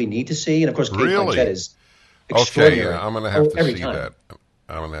that I think we need to see. And, of course, Kate Blanchett is extraordinary. Okay, I'm going to have to see that.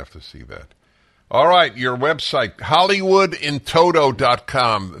 I'm going to have to see that. All right, your website,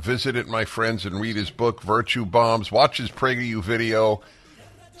 HollywoodInToto.com. Visit it, my friends, and read his book, Virtue Bombs. Watch his PragerU video.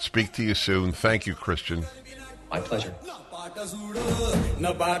 Speak to you soon. Thank you, Christian. My pleasure.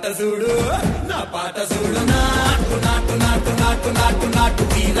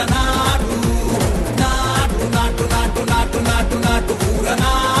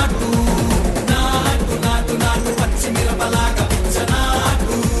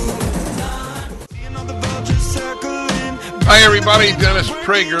 Hi, everybody. Dennis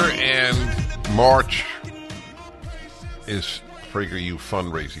Prager, and March is PragerU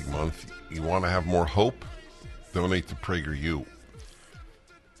fundraising month. You want to have more hope? Donate to PragerU.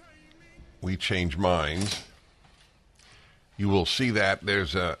 We change minds. You will see that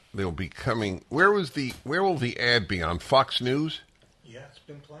they'll be coming. Where will the ad be on Fox News? Yeah, it's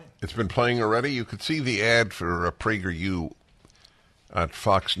been playing. It's been playing already. You could see the ad for PragerU at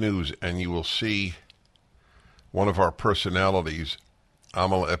Fox News, and you will see one of our personalities,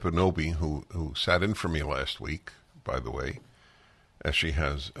 Amala Epinobi, who sat in for me last week, by the way, as she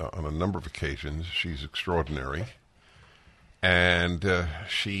has on a number of occasions. She's extraordinary. And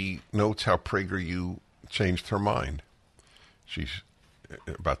she notes how PragerU changed her mind. She's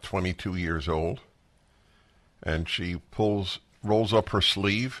about 22 years old, and she rolls up her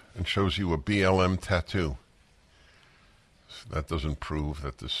sleeve and shows you a BLM tattoo. So that doesn't prove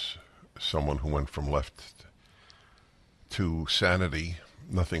that this is someone who went from left to sanity.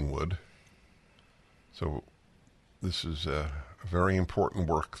 Nothing would. So this is a very important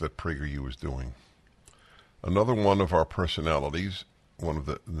work that PragerU is doing. Another one of our personalities, one of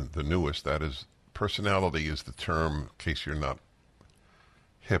the newest, that is, personality is the term, in case you're not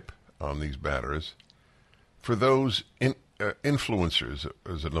hip on these matters. For those influencers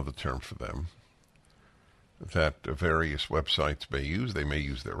is another term for them that various websites may use. They may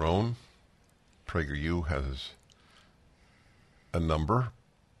use their own. PragerU has a number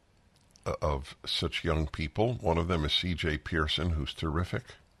of such young people. One of them is C.J. Pearson, who's terrific,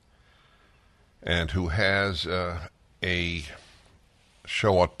 and who has a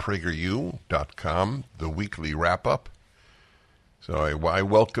show at PragerU.com, the weekly wrap-up. So I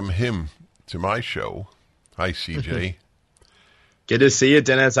welcome him to my show. Hi, CJ. Good to see you,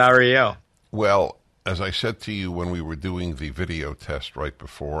 Dennis. How are you? Well, as I said to you when we were doing the video test right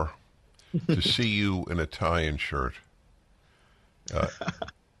before, to see you in a tie and shirt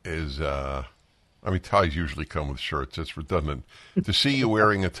ties usually come with shirts. It's redundant. To see you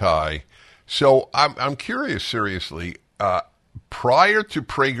wearing a tie. So I'm curious, seriously, prior to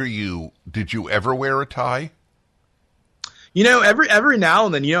PragerU, did you ever wear a tie? You know, every now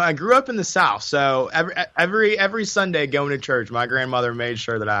and then, I grew up in the South, so every Sunday going to church, my grandmother made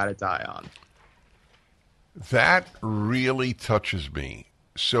sure that I had a tie on. That really touches me.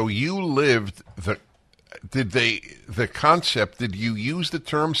 So you lived the concept, did you use the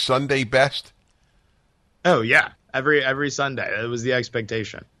term Sunday best? Oh, yeah. Every Sunday. It was the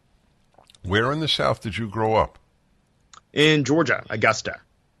expectation. Where in the South did you grow up? In Georgia, Augusta.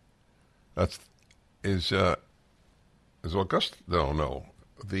 Is Augusta? No.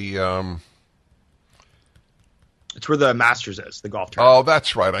 It's where the Masters is, the golf tournament. Oh,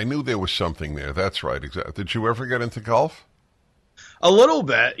 that's right. I knew there was something there. That's right. Exactly. Did you ever get into golf? A little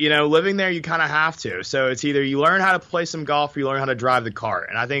bit. Living there, you kind of have to. So it's either you learn how to play some golf or you learn how to drive the cart.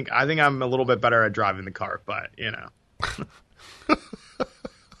 And I think I'm a little bit better at driving the cart, but,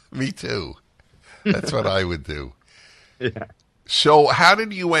 Me too. That's what I would do. Yeah. So how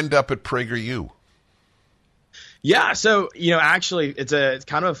did you end up at PragerU? Yeah, so, actually, it's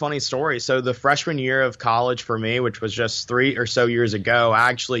kind of a funny story. So the freshman year of college for me, which was just 3 or so years ago,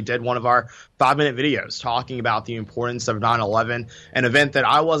 I actually did one of our 5-minute videos talking about the importance of 9/11, an event that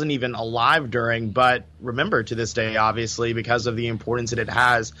I wasn't even alive during, but remember to this day, obviously, because of the importance that it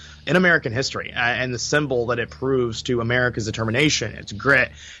has in American history and the symbol that it proves to America's determination, its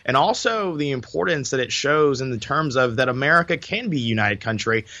grit, and also the importance that it shows in the terms of that America can be a united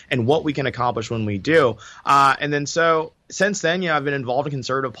country and what we can accomplish when we do. And then so since then, I've been involved in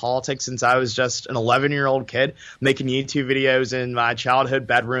conservative politics since I was just an 11-year-old kid making YouTube videos in my childhood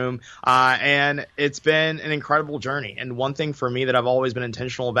bedroom. And it's been an incredible journey. And one thing for me that I've always been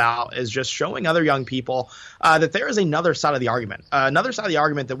intentional about is just showing other young people that there is another side of the argument,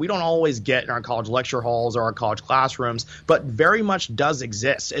 that we don't always get in our college lecture halls or our college classrooms, but very much does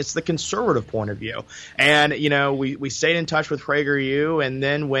exist. It's the conservative point of view. And, we stayed in touch with PragerU. And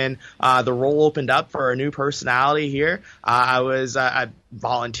then when the role opened up for a new personality here, I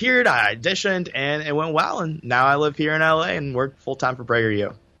volunteered, I auditioned, and it went well. And now I live here in LA and work full time for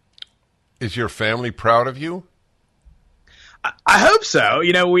PragerU. Is your family proud of you? I hope so.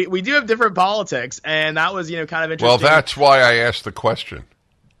 We do have different politics, and that was, kind of interesting. Well, that's why I asked the question.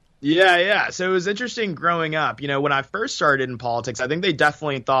 Yeah. So it was interesting growing up. When I first started in politics, I think they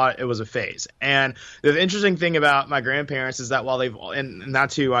definitely thought it was a phase. And the interesting thing about my grandparents is that while and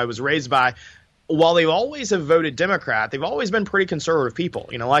that's who I was raised by, while they always have voted Democrat, they've always been pretty conservative people.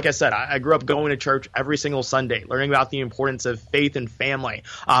 You know, like I said, I grew up going to church every single Sunday, learning about the importance of faith and family,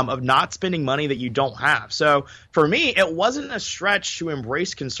 of not spending money that you don't have. So for me, it wasn't a stretch to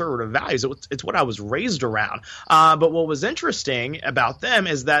embrace conservative values. It's what I was raised around. But what was interesting about them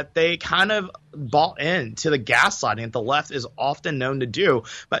is that they kind of bought into the gaslighting that the left is often known to do,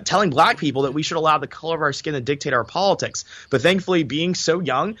 but telling black people that we should allow the color of our skin to dictate our politics. But thankfully, being so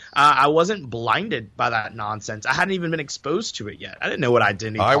young, I wasn't blinded by that nonsense. I hadn't even been exposed to it yet. I didn't know what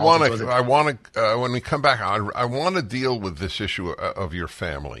identity politics was. I want to when we come back, I want to deal with this issue of your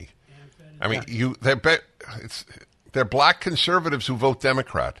family. I mean, they're black conservatives who vote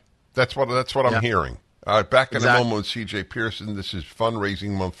Democrat. That's what I'm hearing. Back in a moment with C.J. Pearson. This is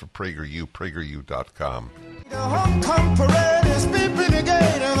fundraising month for PragerU, PragerU.com.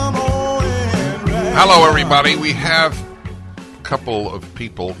 Hello, everybody. We have a couple of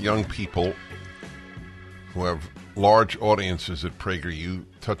people, young people, who have large audiences at PragerU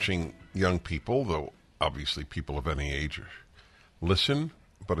touching young people, though obviously people of any age listen,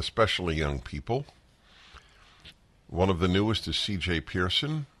 but especially young people. One of the newest is C.J.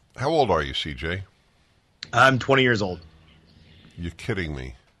 Pearson. How old are you, C.J.? I'm 20 years old. You're kidding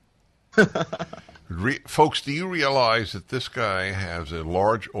me. Folks, do you realize that this guy has a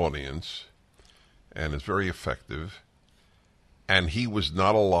large audience and is very effective, and he was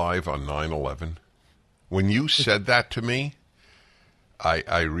not alive on 9/11? When you said that to me,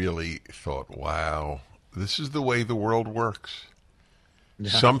 I really thought, wow, this is the way the world works.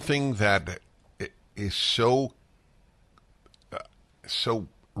 Yeah. Something that is so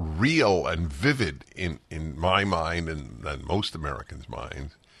real and vivid in my mind and most Americans'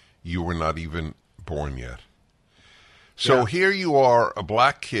 minds, you were not even born yet. So here you are, a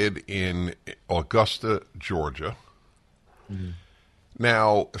black kid in Augusta, Georgia. Mm-hmm.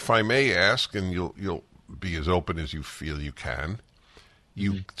 Now, if I may ask, and you'll be as open as you feel you can,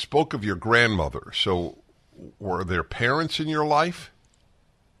 you spoke of your grandmother. So were there parents in your life?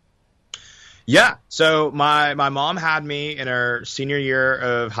 Yeah. So my mom had me in her senior year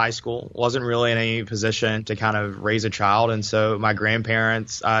of high school, wasn't really in any position to kind of raise a child. And so my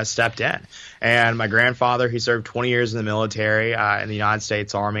grandparents stepped in. And my grandfather, he served 20 years in the military in the United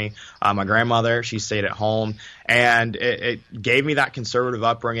States Army. My grandmother, she stayed at home. And it gave me that conservative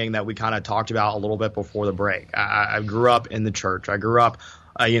upbringing that we kind of talked about a little bit before the break. I grew up in the church. I grew up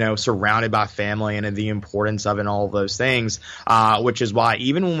surrounded by family and the importance of it and all of those things, which is why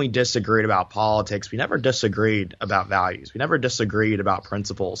even when we disagreed about politics, we never disagreed about values. We never disagreed about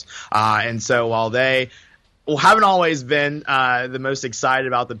principles. And so while they haven't always been the most excited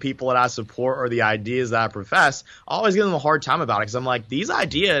about the people that I support or the ideas that I profess, I always give them a hard time about it because I'm like, these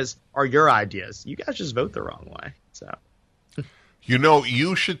ideas are your ideas. You guys just vote the wrong way. So,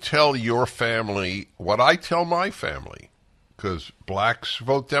 you should tell your family what I tell my family. Because blacks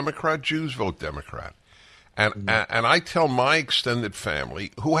vote Democrat, Jews vote Democrat. And I tell my extended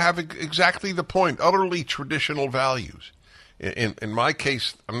family, who have exactly the point, utterly traditional values. In my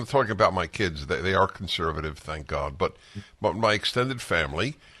case, I'm not talking about my kids. They are conservative, thank God. But my extended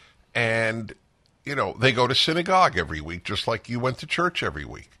family, and, they go to synagogue every week, just like you went to church every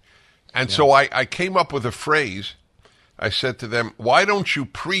week. And so I came up with a phrase. I said to them, why don't you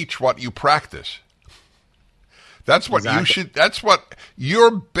preach what you practice? That's what you should. That's what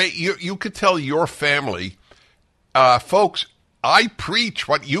you could tell your family, folks. I preach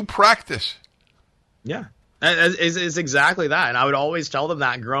what you practice. Yeah, it's exactly that. And I would always tell them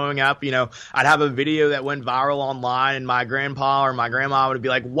that growing up. I'd have a video that went viral online, and my grandpa or my grandma would be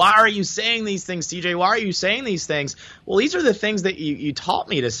like, "Why are you saying these things, CJ? Why are you saying these things?" Well, these are the things that you taught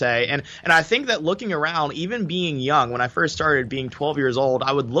me to say. And I think that looking around, even being young, when I first started being 12 years old,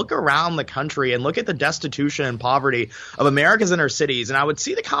 I would look around the country and look at the destitution and poverty of America's inner cities, and I would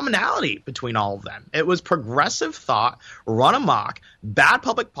see the commonality between all of them. It was progressive thought run amok, bad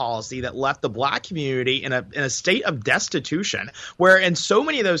public policy that left the black community in a state of destitution, where in so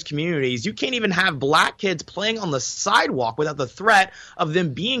many of those communities, you can't even have black kids playing on the sidewalk without the threat of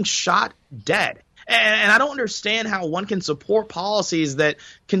them being shot dead. And I don't understand how one can support policies that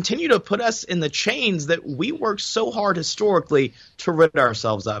continue to put us in the chains that we worked so hard historically to rid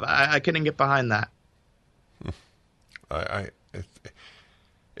ourselves of. I couldn't get behind that.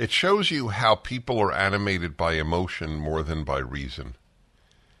 It shows you how people are animated by emotion more than by reason.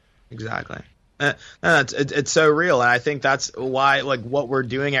 Exactly. It's so real, and I think that's why what we're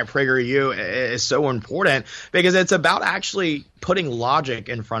doing at PragerU is so important, because it's about actually putting logic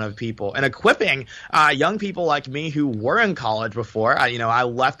in front of people and equipping young people like me who were in college before. I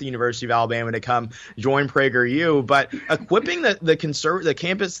left the University of Alabama to come join PragerU, but equipping the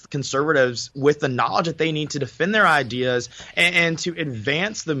campus conservatives with the knowledge that they need to defend their ideas and to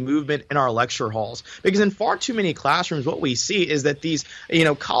advance the movement in our lecture halls. Because in far too many classrooms, what we see is that these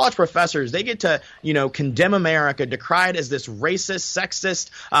college professors, they get to condemn America, decry it as this racist,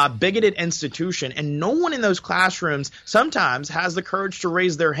 sexist, bigoted institution, and no one in those classrooms sometimes has the courage to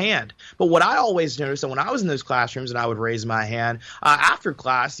raise their hand. But what I always noticed, that when I was in those classrooms and I would raise my hand, after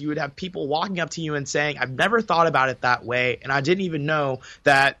class, you would have people walking up to you and saying, I've never thought about it that way, and I didn't even know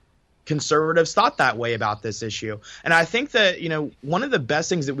that conservatives thought that way about this issue. And I think that, one of the best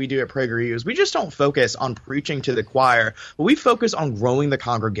things that we do at PragerU is we just don't focus on preaching to the choir, but we focus on growing the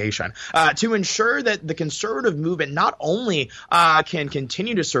congregation to ensure that the conservative movement not only can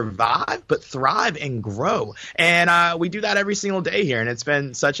continue to survive, but thrive and grow. And we do that every single day here, and it's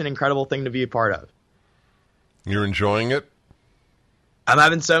been such an incredible thing to be a part of. You're enjoying it? I'm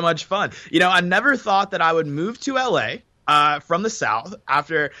having so much fun. I never thought that I would move to L.A., from the South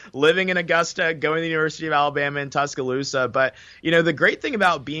after living in Augusta, going to the University of Alabama in Tuscaloosa. But, the great thing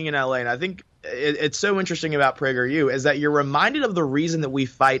about being in LA, and I think it's so interesting about PragerU, is that you're reminded of the reason that we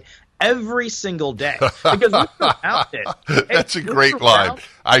fight every single day. Because we're surrounded. That's a great line.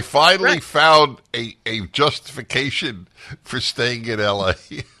 I finally found a justification for staying in LA.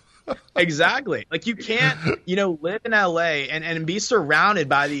 Exactly. You can't, live in LA and be surrounded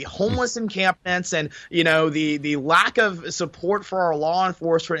by the homeless encampments and, the lack of support for our law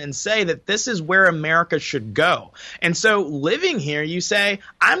enforcement and say that this is where America should go. And so living here, you say,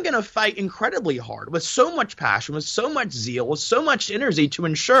 I'm going to fight incredibly hard with so much passion, with so much zeal, with so much energy to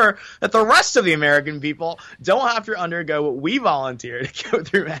ensure that the rest of the American people don't have to undergo what we volunteer to go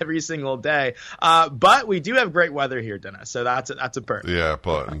through every single day. But we do have great weather here, Dennis. So that's a perk. Yeah,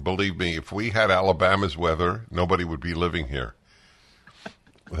 but believe me, if we had Alabama's weather, nobody would be living here.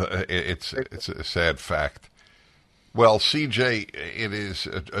 It's a sad fact. Well, CJ, it is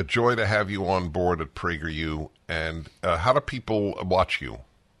a joy to have you on board at PragerU. And how do people watch you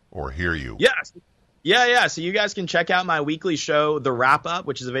or hear you? Yes. Yeah. So you guys can check out my weekly show, The Wrap Up,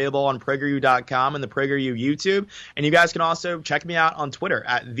 which is available on PragerU.com and the PragerU YouTube. And you guys can also check me out on Twitter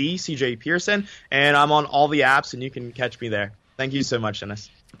at @CJ_Pearson. And I'm on all the apps, and you can catch me there. Thank you so much, Dennis.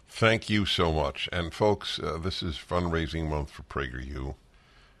 Thank you so much. And folks, this is fundraising month for PragerU.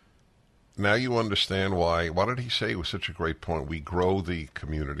 Now you understand why. What did he say? It was such a great point. We grow the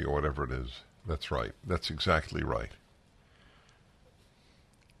community, or whatever it is. That's right. That's exactly right.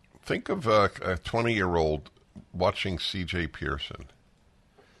 Think of a 20-year-old watching C.J. Pearson,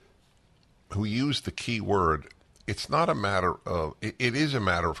 who used the key word. It's not a matter of, it is a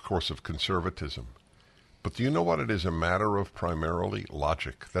matter, of course, of conservatism. But do you know what it is a matter of primarily?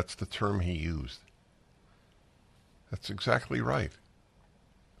 Logic. That's the term he used. That's exactly right.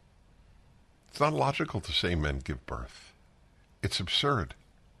 It's not logical to say men give birth. It's absurd.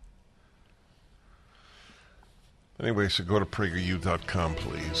 Anyway, so go to PragerU.com,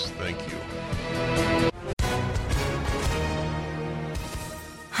 please. Thank you.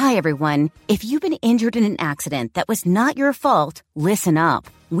 Hi, everyone. If you've been injured in an accident that was not your fault, listen up.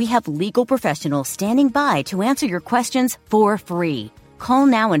 We have legal professionals standing by to answer your questions for free. Call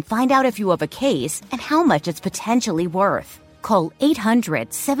now and find out if you have a case and how much it's potentially worth. Call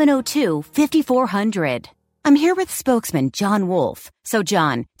 800-702-5400. I'm here with spokesman John Wolf. So,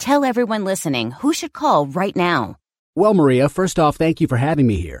 John, tell everyone listening who should call right now. Well, Maria, first off, thank you for having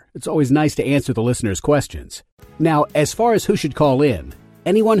me here. It's always nice to answer the listeners' questions. Now, as far as who should call in,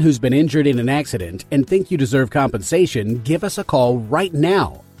 anyone who's been injured in an accident and think you deserve compensation, give us a call right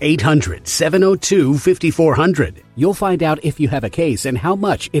now. 800-702-5400. You'll find out if you have a case and how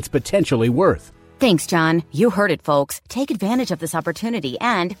much it's potentially worth. Thanks, John. You heard it, folks. Take advantage of this opportunity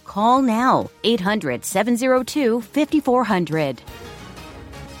and call now. 800-702-5400.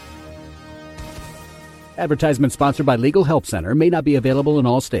 Advertisement sponsored by Legal Help Center. May not be available in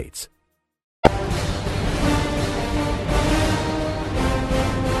all states.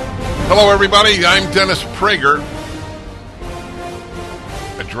 Hello, everybody. I'm Dennis Prager.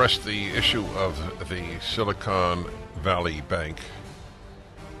 Address the issue of the Silicon Valley Bank.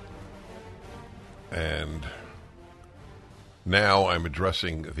 And now I'm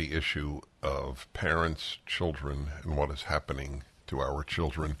addressing the issue of parents, children, and what is happening to our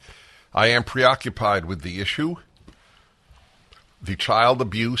children. I am preoccupied with the issue. The child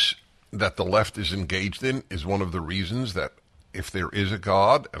abuse that the left is engaged in is one of the reasons that if there is a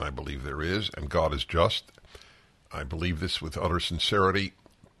God, and I believe there is, and God is just, I believe this with utter sincerity,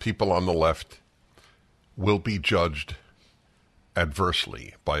 people on the left will be judged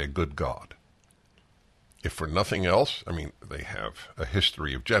adversely by a good God. If for nothing else, I mean, they have a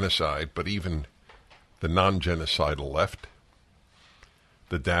history of genocide, but even the non-genocidal left,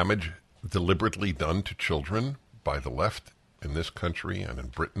 the damage deliberately done to children by the left in this country and in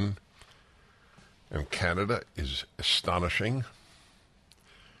Britain and Canada is astonishing.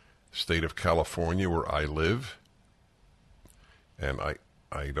 State of California, where I live, and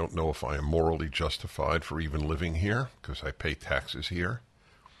I don't know if I am morally justified for even living here because I pay taxes here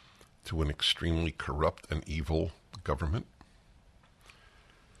to an extremely corrupt and evil government.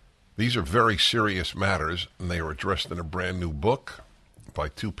 These are very serious matters, and they are addressed in a brand new book by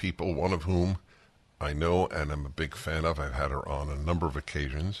two people, one of whom I know and am a big fan of. I've had her on a number of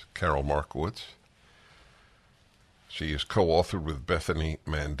occasions, Carol Markowitz. She is co-authored with Bethany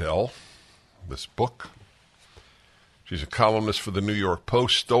Mandel this book. She's a columnist for the New York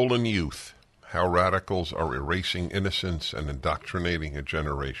Post, Stolen Youth, How Radicals Are Erasing Innocence and Indoctrinating a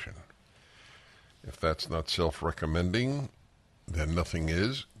Generation. If that's not self-recommending, then nothing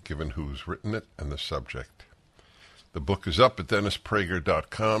is, given who's written it and the subject. The book is up at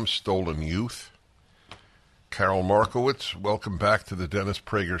DennisPrager.com, Stolen Youth. Carol Markowitz, welcome back to the Dennis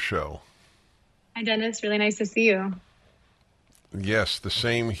Prager Show. Hi, Dennis. Really nice to see you. Yes, the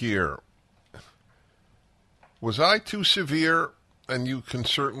same here. Was I too severe? And you can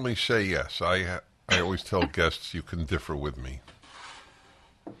certainly say yes. I always tell guests you can differ with me.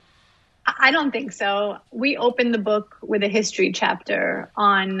 I don't think so. We opened the book with a history chapter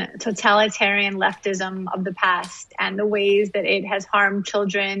on totalitarian leftism of the past and the ways that it has harmed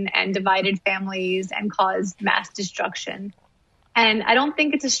children and divided families and caused mass destruction. And I don't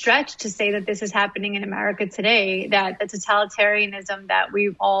think it's a stretch to say that this is happening in America today, that the totalitarianism that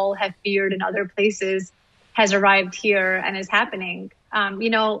we all have feared in other places has arrived here and is happening.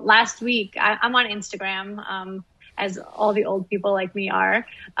 Last week, I'm on Instagram, as all the old people like me are.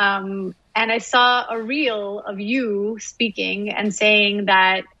 And I saw a reel of you speaking and saying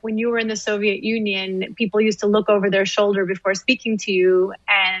that when you were in the Soviet Union, people used to look over their shoulder before speaking to you,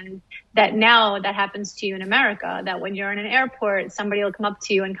 and that now that happens to you in America, that when you're in an airport, somebody will come up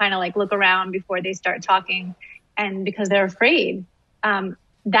to you and kind of like look around before they start talking, and because they're afraid.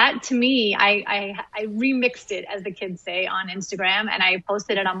 That to me, I remixed it, as the kids say, on Instagram, and I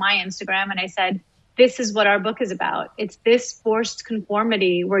posted it on my Instagram, and I said, this is what our book is about. It's this forced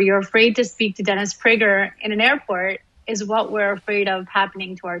conformity where you're afraid to speak to Dennis Prager in an airport is what we're afraid of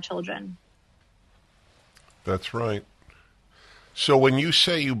happening to our children. That's right. So when you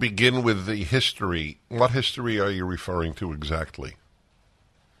say you begin with the history, what history are you referring to exactly?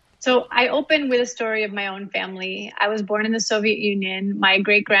 So I open with a story of my own family. I was born in the Soviet Union. My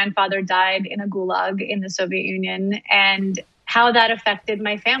great-grandfather died in a gulag in the Soviet Union, and how that affected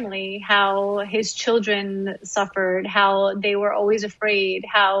my family, how his children suffered, how they were always afraid,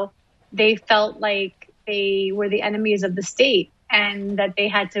 how they felt like they were the enemies of the state and that they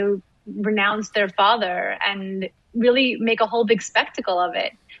had to renounce their father and really make a whole big spectacle of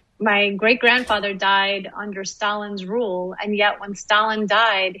it. My great-grandfather died under Stalin's rule, and yet when Stalin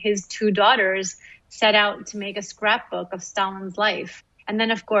died, his two daughters set out to make a scrapbook of Stalin's life. And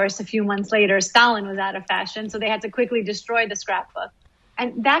then, of course, a few months later, Stalin was out of fashion, so they had to quickly destroy the scrapbook.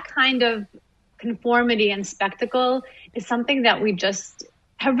 And that kind of conformity and spectacle is something that we just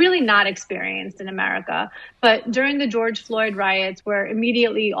have really not experienced in America. But during the George Floyd riots, where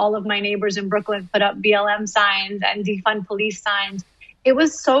immediately all of my neighbors in Brooklyn put up BLM signs and defund police signs, it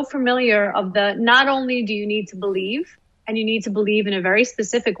was so familiar of the, not only do you need to believe, and you need to believe in a very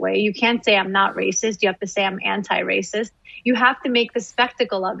specific way. You can't say I'm not racist. You have to say I'm anti-racist. You have to make the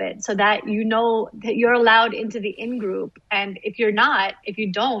spectacle of it so that you know that you're allowed into the in-group. And if you're not, if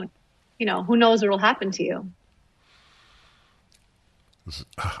you don't, who knows what will happen to you.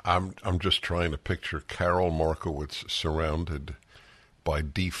 I'm just trying to picture Carol Markowitz surrounded by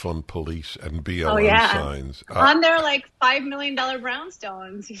defund police and BLM signs. On their like $5 million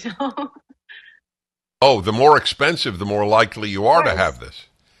brownstones, Oh, the more expensive, the more likely you are to have this.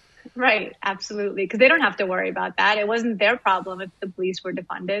 Right, absolutely. Because they don't have to worry about that. It wasn't their problem if the police were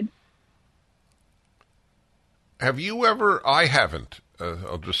defunded. Have you ever? I haven't.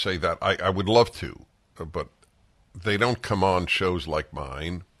 I'll just say that. I would love to, but they don't come on shows like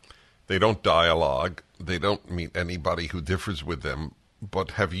mine. They don't dialogue. They don't meet anybody who differs with them.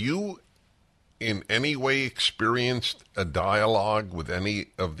 But have you in any way experienced a dialogue with any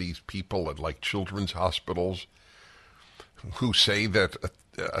of these people at like children's hospitals who say that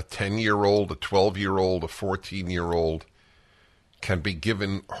a 10-year-old, a 12-year-old, a 14-year-old can be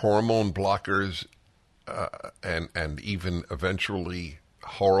given hormone blockers and even eventually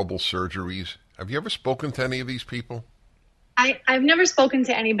horrible surgeries. Have you ever spoken to any of these people? I've never spoken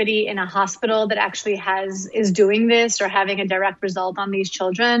to anybody in a hospital that actually is doing this or having a direct result on these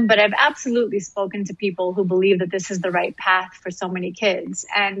children, but I've absolutely spoken to people who believe that this is the right path for so many kids.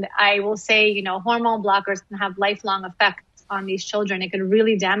 And I will say, hormone blockers can have lifelong effects on these children. It could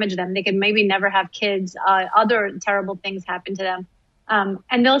really damage them. They could maybe never have kids. Other terrible things happen to them.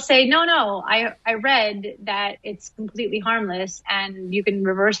 And they'll say, no, I read that it's completely harmless and you can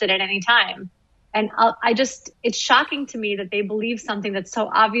reverse it at any time. And it's shocking to me that they believe something that's so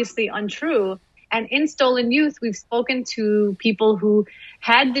obviously untrue. And in Stolen Youth, we've spoken to people who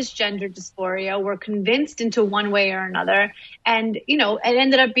had this gender dysphoria, were convinced into one way or another. And, it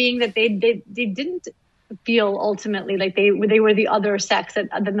ended up being that they didn't feel ultimately like they were the other sex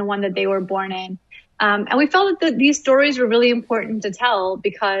than the one that they were born in. And we felt that these stories were really important to tell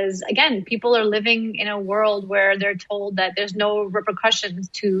because, again, people are living in a world where they're told that there's no repercussions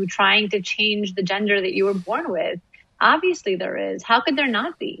to trying to change the gender that you were born with. Obviously there is. How could there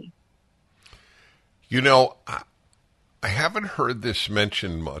not be? I haven't heard this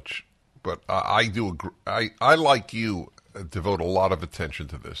mentioned much, but I do agree. I, like you, devote a lot of attention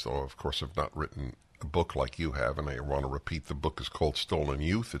to this, though, of course, I've not written a book like you have, and I want to repeat, the book is called Stolen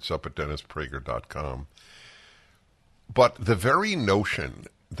Youth. It's up at DennisPrager.com. But the very notion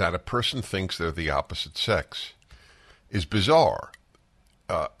that a person thinks they're the opposite sex is bizarre.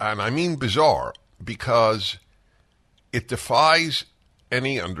 And I mean bizarre because it defies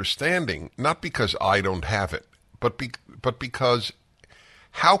any understanding, not because I don't have it, but because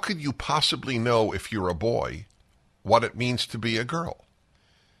how could you possibly know if you're a boy what it means to be a girl?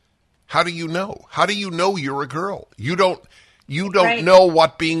 How do you know? How do you know you're a girl? You don't right. know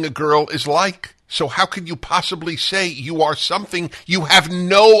what being a girl is like. So how could you possibly say you are something you have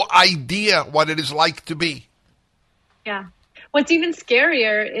no idea what it is like to be? Yeah. What's even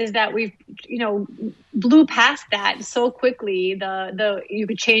scarier is that we've, blew past that so quickly. You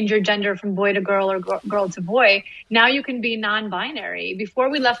could change your gender from boy to girl or girl to boy. Now you can be non-binary. Before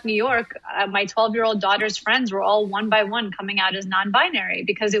we left New York, my 12-year-old daughter's friends were all one by one coming out as non-binary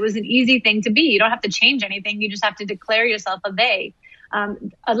because it was an easy thing to be. You don't have to change anything. You just have to declare yourself a they.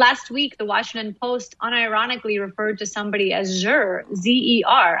 Last week, the Washington Post unironically referred to somebody as Zer,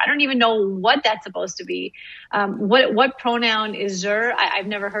 Z-E-R. I don't even know what that's supposed to be. What pronoun is Zer? I've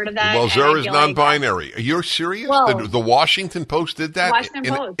never heard of that. Well, Zer is non-binary. Are you serious? Well, the Washington Post did that Post.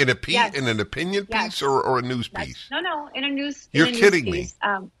 In an opinion piece or a news piece? No, in a news. You're in a kidding news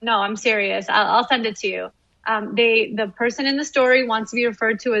me. No, I'm serious. I'll send it to you. The person in the story wants to be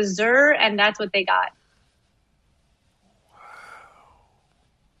referred to as Zer, and that's what they got.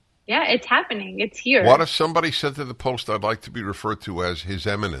 Yeah, it's happening. It's here. What if somebody said to the Post, I'd like to be referred to as His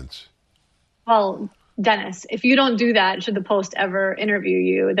Eminence? Well, Dennis, if you don't do that, should the Post ever interview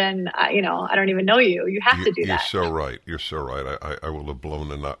you, then, I don't even know you. You have to do that. You're so right. You're so right. I will have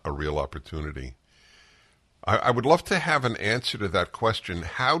blown a real opportunity. I would love to have an answer to that question.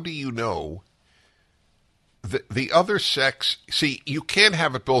 How do you know the other sex? See, you can't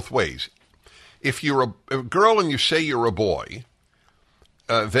have it both ways. If you're a girl and you say you're a boy,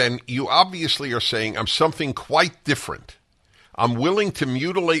 then you obviously are saying, I'm something quite different. I'm willing to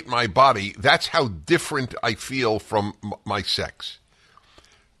mutilate my body. That's how different I feel from my sex.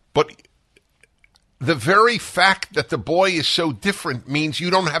 But the very fact that the boy is so different means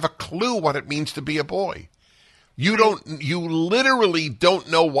you don't have a clue what it means to be a boy. You literally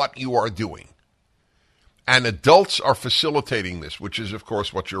don't know what you are doing. And adults are facilitating this, which is, of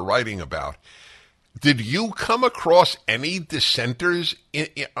course, what you're writing about. Did you come across any dissenters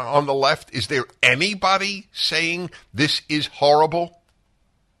on the left? Is there anybody saying this is horrible?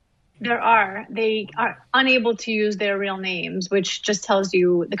 There are. They are unable to use their real names, which just tells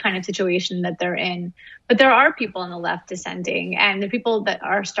you the kind of situation that they're in. But there are people on the left dissenting, and the people that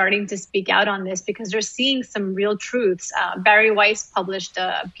are starting to speak out on this because they're seeing some real truths. Barry Weiss published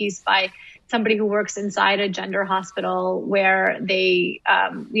a piece by somebody who works inside a gender hospital where they,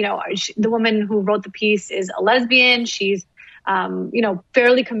 the woman who wrote the piece is a lesbian. She's,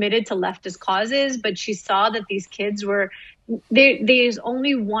 fairly committed to leftist causes, but she saw that these kids there's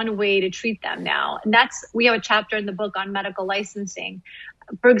only one way to treat them now. And we have a chapter in the book on medical licensing.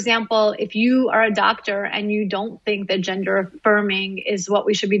 For example, if you are a doctor and you don't think that gender affirming is what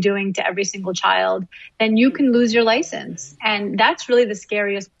we should be doing to every single child, then you can lose your license. And that's really the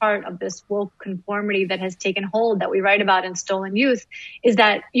scariest part of this woke conformity that has taken hold that we write about in Stolen Youth, is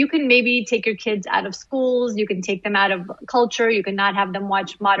that you can maybe take your kids out of schools, you can take them out of culture, you can not have them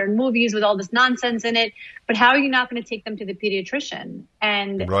watch modern movies with all this nonsense in it, but how are you not going to take them to the pediatrician?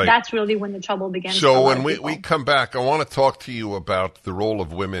 And that's really when the trouble begins. So when we come back, I want to talk to you about the role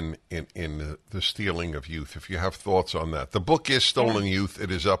of women in the stealing of youth, if you have thoughts on that. The book is Stolen Youth.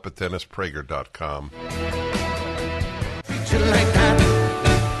 It is up at DennisPrager.com.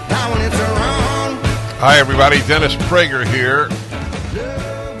 Hi, everybody. Dennis Prager here.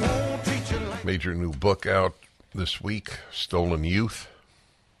 Major new book out this week, Stolen Youth,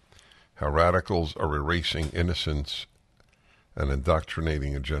 How Radicals Are Erasing Innocence and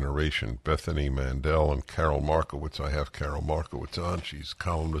Indoctrinating a Generation. Bethany Mandel and Carol Markowitz. I have Carol Markowitz on. She's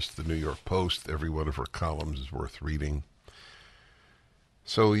columnist at the New York Post. Every one of her columns is worth reading.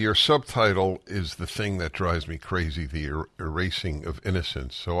 So your subtitle is The Thing That Drives Me Crazy, the Erasing of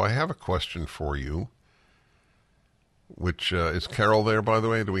Innocence. So I have a question for you, which is Carol there, by the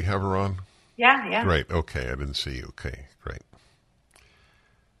way? Do we have her on? Yeah. Great. Okay, I didn't see you. Okay, great.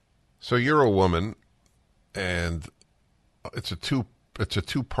 So you're a woman, and it's a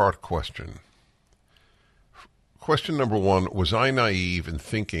two-part question. Question number one, was I naive in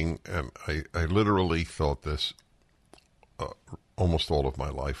thinking, and I literally thought this almost all of my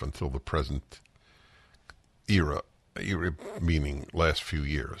life until the present era meaning last few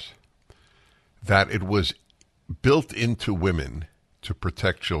years, that it was built into women to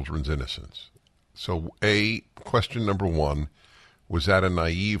protect children's innocence. So question number one, was that a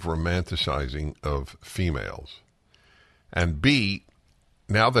naive romanticizing of females? And B,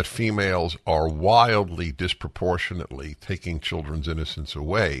 now that females are wildly disproportionately taking children's innocence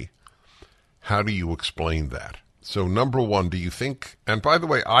away, how do you explain that? So number one, do you think, and by the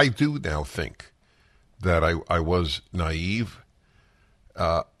way, I do now think that I was naive,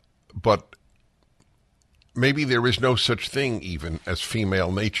 but maybe there is no such thing even as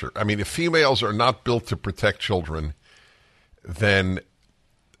female nature. I mean, if females are not built to protect children, then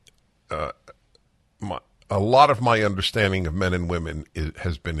a lot of my understanding of men and women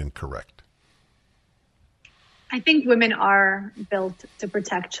has been incorrect. I think women are built to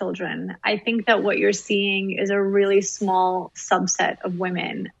protect children. I think that what you're seeing is a really small subset of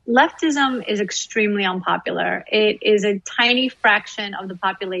women. Leftism is extremely unpopular. It is a tiny fraction of the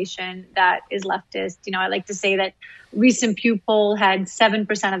population that is leftist. You know, I like to say that recent Pew poll had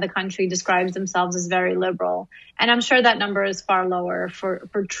 7% of the country describes themselves as very liberal. And I'm sure that number is far lower for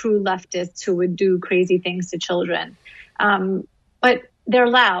true leftists who would do crazy things to children. But they're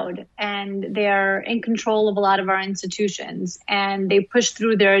loud and they're in control of a lot of our institutions, and they push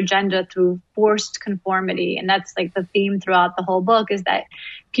through their agenda through forced conformity. And that's like the theme throughout the whole book, is that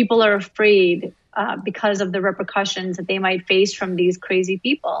people are afraid because of the repercussions that they might face from these crazy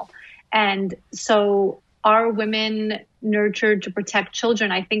people. And so are women nurtured to protect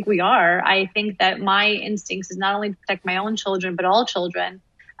children? I think we are. I think that my instincts is not only to protect my own children, but all children.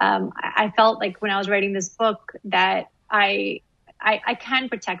 I felt like when I was writing this book that I can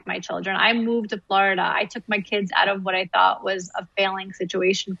protect my children. I moved to Florida. I took my kids out of what I thought was a failing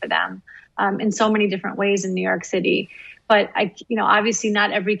situation for them in so many different ways in New York City. But obviously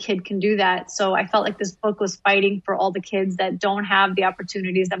not every kid can do that. So I felt like this book was fighting for all the kids that don't have the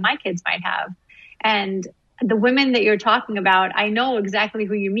opportunities that my kids might have. And the women that you're talking about, I know exactly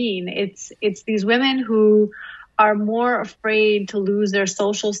who you mean. It's these women who are more afraid to lose their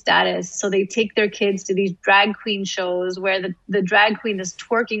social status. So they take their kids to these drag queen shows where the drag queen is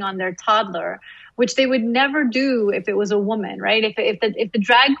twerking on their toddler, which they would never do if it was a woman, right? If the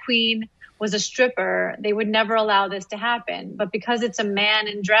drag queen was a stripper, they would never allow this to happen. But because it's a man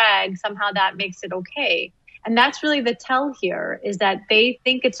in drag, somehow that makes it okay. And that's really the tell here, is that they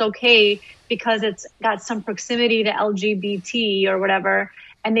think it's okay because it's got some proximity to LGBT or whatever.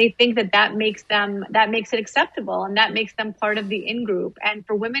 And they think that makes it acceptable, and that makes them part of the in-group. And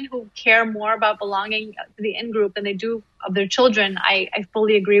for women who care more about belonging to the in-group than they do of their children, I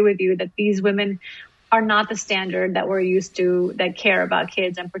fully agree with you that these women are not the standard that we're used to, that care about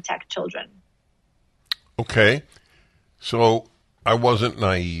kids and protect children. Okay. So I wasn't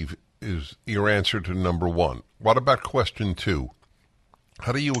naive is your answer to number one. What about question two?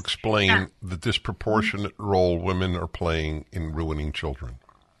 How do you explain the disproportionate role women are playing in ruining children?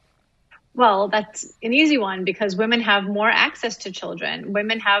 Well, that's an easy one, because women have more access to children.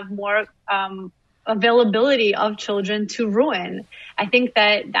 Women have more availability of children to ruin. I think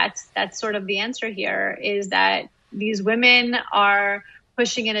that's sort of the answer here, is that these women are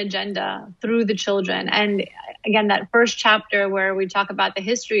pushing an agenda through the children. And again, that first chapter where we talk about the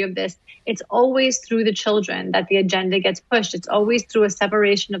history of this, it's always through the children that the agenda gets pushed. It's always through a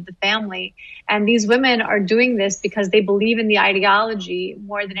separation of the family. And these women are doing this because they believe in the ideology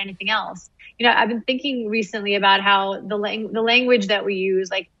more than anything else. You know, I've been thinking recently about how the language that we use,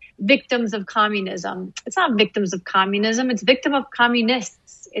 like victims of communism, it's not victims of communism, it's victim of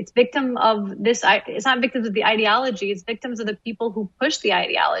communists. It's victim of this. It's not victims of the ideology. It's victims of the people who push the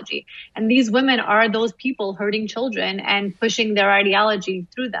ideology. And these women are those people hurting children and pushing their ideology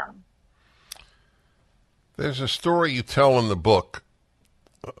through them. There's a story you tell in the book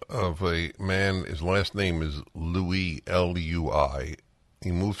of a man, his last name is Louis, L-U-I.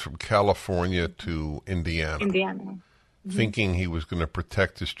 He moved from California to Indiana. Thinking he was going to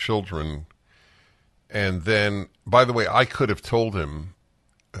protect his children. And then, by the way, I could have told him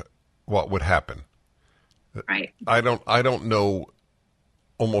what would happen. Right. I don't know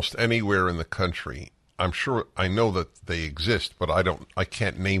almost anywhere in the country. I'm sure I know that they exist, but I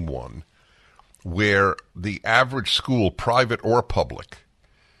can't name one where the average school, private or public,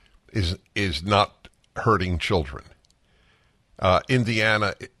 is not hurting children.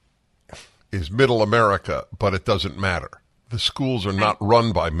 Indiana is middle America, but it doesn't matter. The schools are not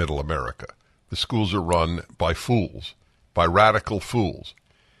run by middle America. The schools are run by fools, by radical fools.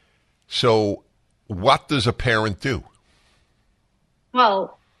 So what does a parent do?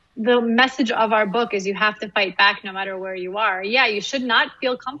 Well, the message of our book is you have to fight back no matter where you are. Yeah, you should not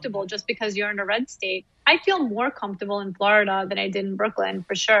feel comfortable just because you're in a red state. I feel more comfortable in Florida than I did in Brooklyn,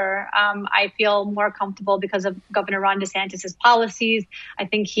 for sure. I feel more comfortable because of Governor Ron DeSantis' policies. I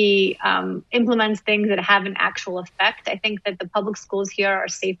think he implements things that have an actual effect. I think that the public schools here are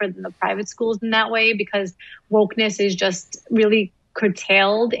safer than the private schools in that way because wokeness is just really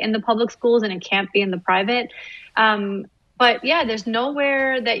curtailed in the public schools and it can't be in the private. But yeah, there's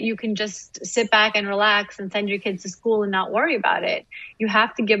nowhere that you can just sit back and relax and send your kids to school and not worry about it. You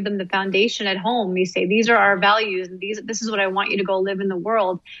have to give them the foundation at home. You say, these are our values and this is what I want you to go live in the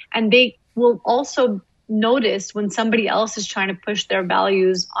world. And they will also notice when somebody else is trying to push their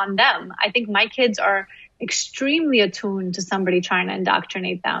values on them. I think my kids are extremely attuned to somebody trying to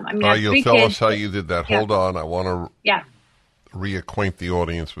indoctrinate them. I mean, you'll tell us how you did that. Yeah. Hold on. I want to reacquaint the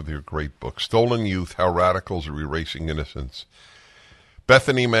audience with your great book, Stolen Youth, How Radicals Are Erasing Innocence.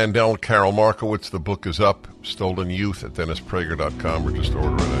 Bethany Mandel, Carol Markowitz, the book is up, Stolen Youth, at DennisPrager.com, or just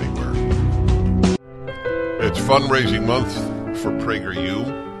order it anywhere. It's fundraising month for PragerU.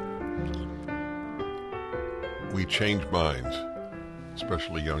 We change minds,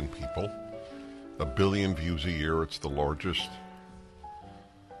 especially young people. 1 billion views a year. It's the largest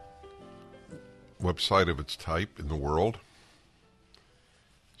website of its type in the world.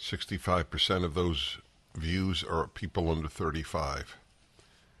 65% of those views are people under 35.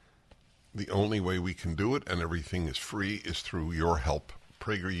 The only way we can do it, and everything is free, is through your help.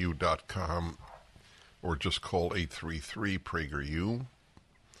 PragerU.com, or just call 833-PragerU.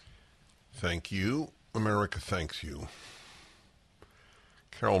 Thank you. America thanks you.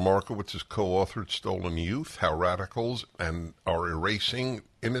 Carol Markowitz has co-authored Stolen Youth, How Radicals Are Erasing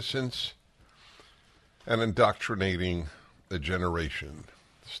Innocence and Indoctrinating a Generation.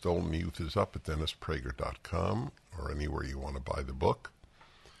 Stolen Youth is up at DennisPrager.com or anywhere you want to buy the book.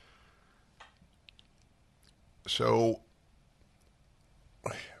 So,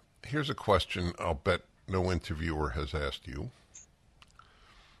 here's a question I'll bet no interviewer has asked you.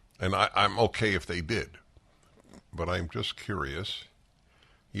 And I'm okay if they did. But I'm just curious.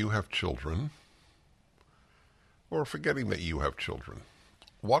 You have children. Or forgetting that you have children.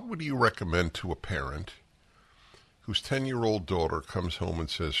 What would you recommend to a parent whose 10-year-old daughter comes home and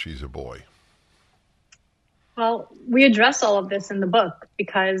says she's a boy? Well, we address all of this in the book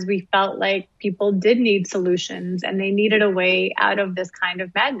because we felt like people did need solutions and they needed a way out of this kind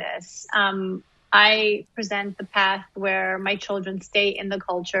of madness. I present the path where my children stay in the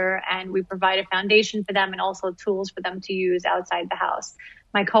culture and we provide a foundation for them and also tools for them to use outside the house.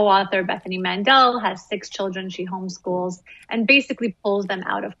 My co-author, Bethany Mandel, has 6 children she homeschools and basically pulls them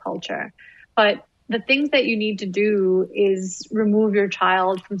out of culture. But the things that you need to do is remove your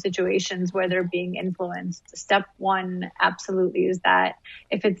child from situations where they're being influenced. Step 1 absolutely is that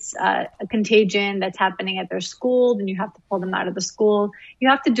if it's a contagion that's happening at their school, then you have to pull them out of the school. You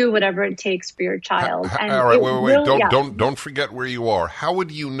have to do whatever it takes for your child. And all right, wait. Don't forget where you are. How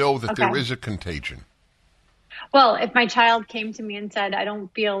would you know that there is a contagion? Well, if my child came to me and said, I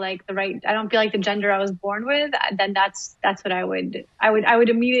don't feel like the gender I was born with, then that's what I would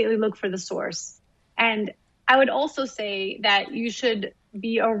immediately look for the source. And I would also say that you should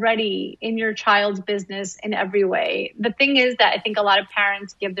be already in your child's business in every way. The thing is that I think a lot of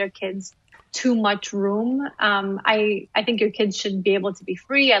parents give their kids too much room. I think your kids should be able to be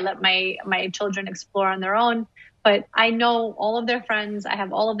free. I let my children explore on their own, but I know all of their friends. I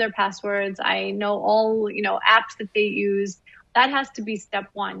have all of their passwords. I know all, apps that they use. That has to be step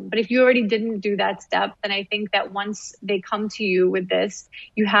one. But if you already didn't do that step, then I think that once they come to you with this,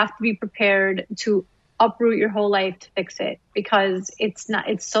 you have to be prepared to uproot your whole life to fix it, because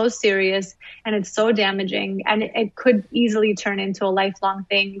it's so serious and it's so damaging, and it could easily turn into a lifelong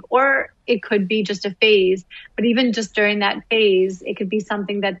thing, or it could be just a phase. But even just during that phase, it could be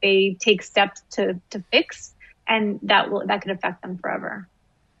something that they take steps to fix, and that could affect them forever.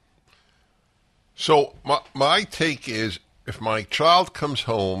 So my take is, if my child comes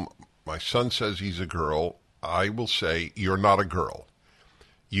home, my son says he's a girl, I will say, you're not a girl.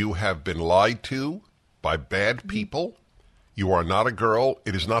 You have been lied to by bad people. You are not a girl.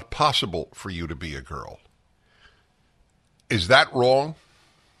 It is not possible for you to be a girl. Is that wrong?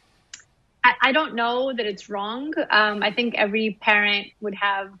 I don't know that it's wrong. I think every parent would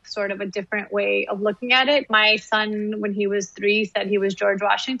have sort of a different way of looking at it. My son, when he was 3, said he was George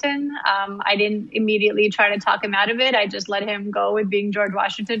Washington. I didn't immediately try to talk him out of it. I just let him go with being George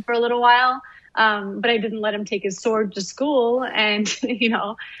Washington for a little while. But I didn't let him take his sword to school. And,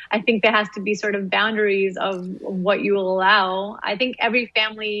 I think there has to be sort of boundaries of what you will allow. I think every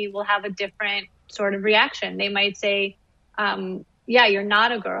family will have a different sort of reaction. They might say, yeah, you're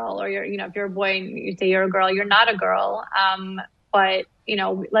not a girl, or if you're a boy and you say you're a girl, you're not a girl. But,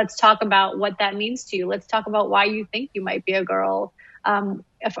 let's talk about what that means to you. Let's talk about why you think you might be a girl.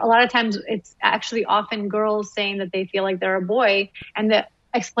 If a lot of times it's actually often girls saying that they feel like they're a boy, and the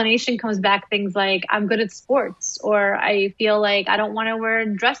explanation comes back things like, I'm good at sports, or I feel like I don't want to wear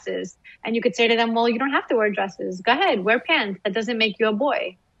dresses. And you could say to them, well, you don't have to wear dresses. Go ahead, wear pants. That doesn't make you a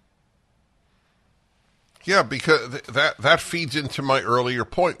boy. Yeah, because that feeds into my earlier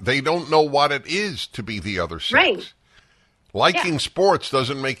point. They don't know what it is to be the other sex. Right. Liking sports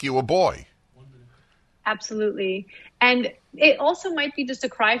doesn't make you a boy. Absolutely. And it also might be just a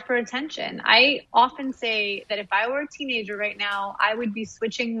cry for attention. I often say that if I were a teenager right now, I would be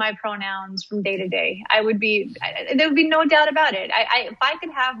switching my pronouns from day to day. There would be no doubt about it. If I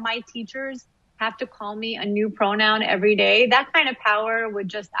could have my teachers have to call me a new pronoun every day, that kind of power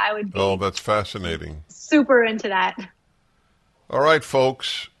I would be. Oh, that's fascinating. Super into that. All right,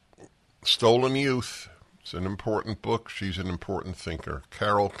 folks. Stolen Youth. It's an important book. She's an important thinker.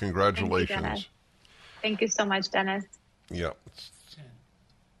 Carol, congratulations. Thank you so much, Dennis. Yeah.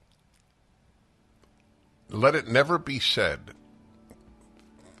 Let it never be said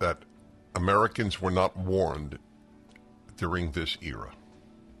that Americans were not warned during this era.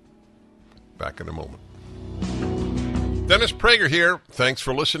 Back in a moment. Dennis Prager here. Thanks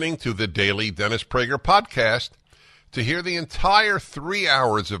for listening to the Daily Dennis Prager Podcast. To hear the entire 3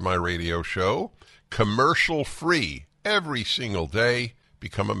 hours of my radio show, commercial-free, every single day,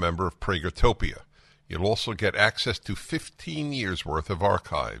 become a member of Pragertopia. You'll also get access to 15 years' worth of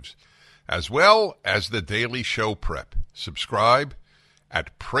archives, as well as the daily show prep. Subscribe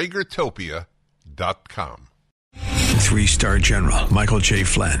at Pragertopia.com. 3-star General Michael J.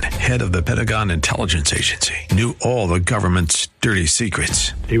 Flynn, head of the Pentagon Intelligence Agency, knew all the government's dirty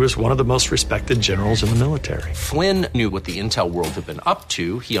secrets. He was one of the most respected generals in the military. Flynn knew what the intel world had been up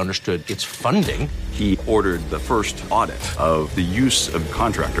to. He understood its funding. He ordered the first audit of the use of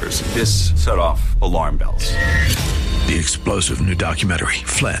contractors. This set off alarm bells. The explosive new documentary,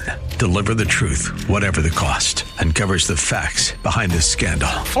 Flynn, Deliver the Truth, Whatever the Cost, uncovers the facts behind this scandal.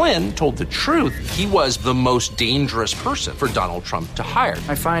 Flynn told the truth. He was the most dangerous person for Donald Trump to hire.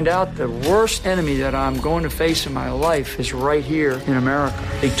 I find out the worst enemy that I'm going to face in my life is right here in America.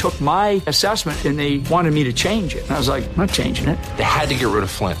 They took my assessment and they wanted me to change it. And I was like, I'm not changing it. They had to get rid of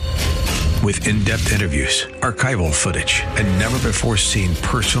Flynn. With in-depth interviews, archival footage, and never-before-seen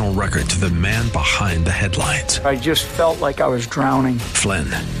personal records of the man behind the headlines. I just felt like I was drowning. Flynn,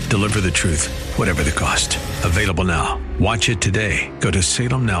 Deliver the Truth, Whatever the Cost. Available now. Watch it today. Go to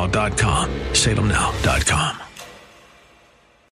salemnow.com. salemnow.com.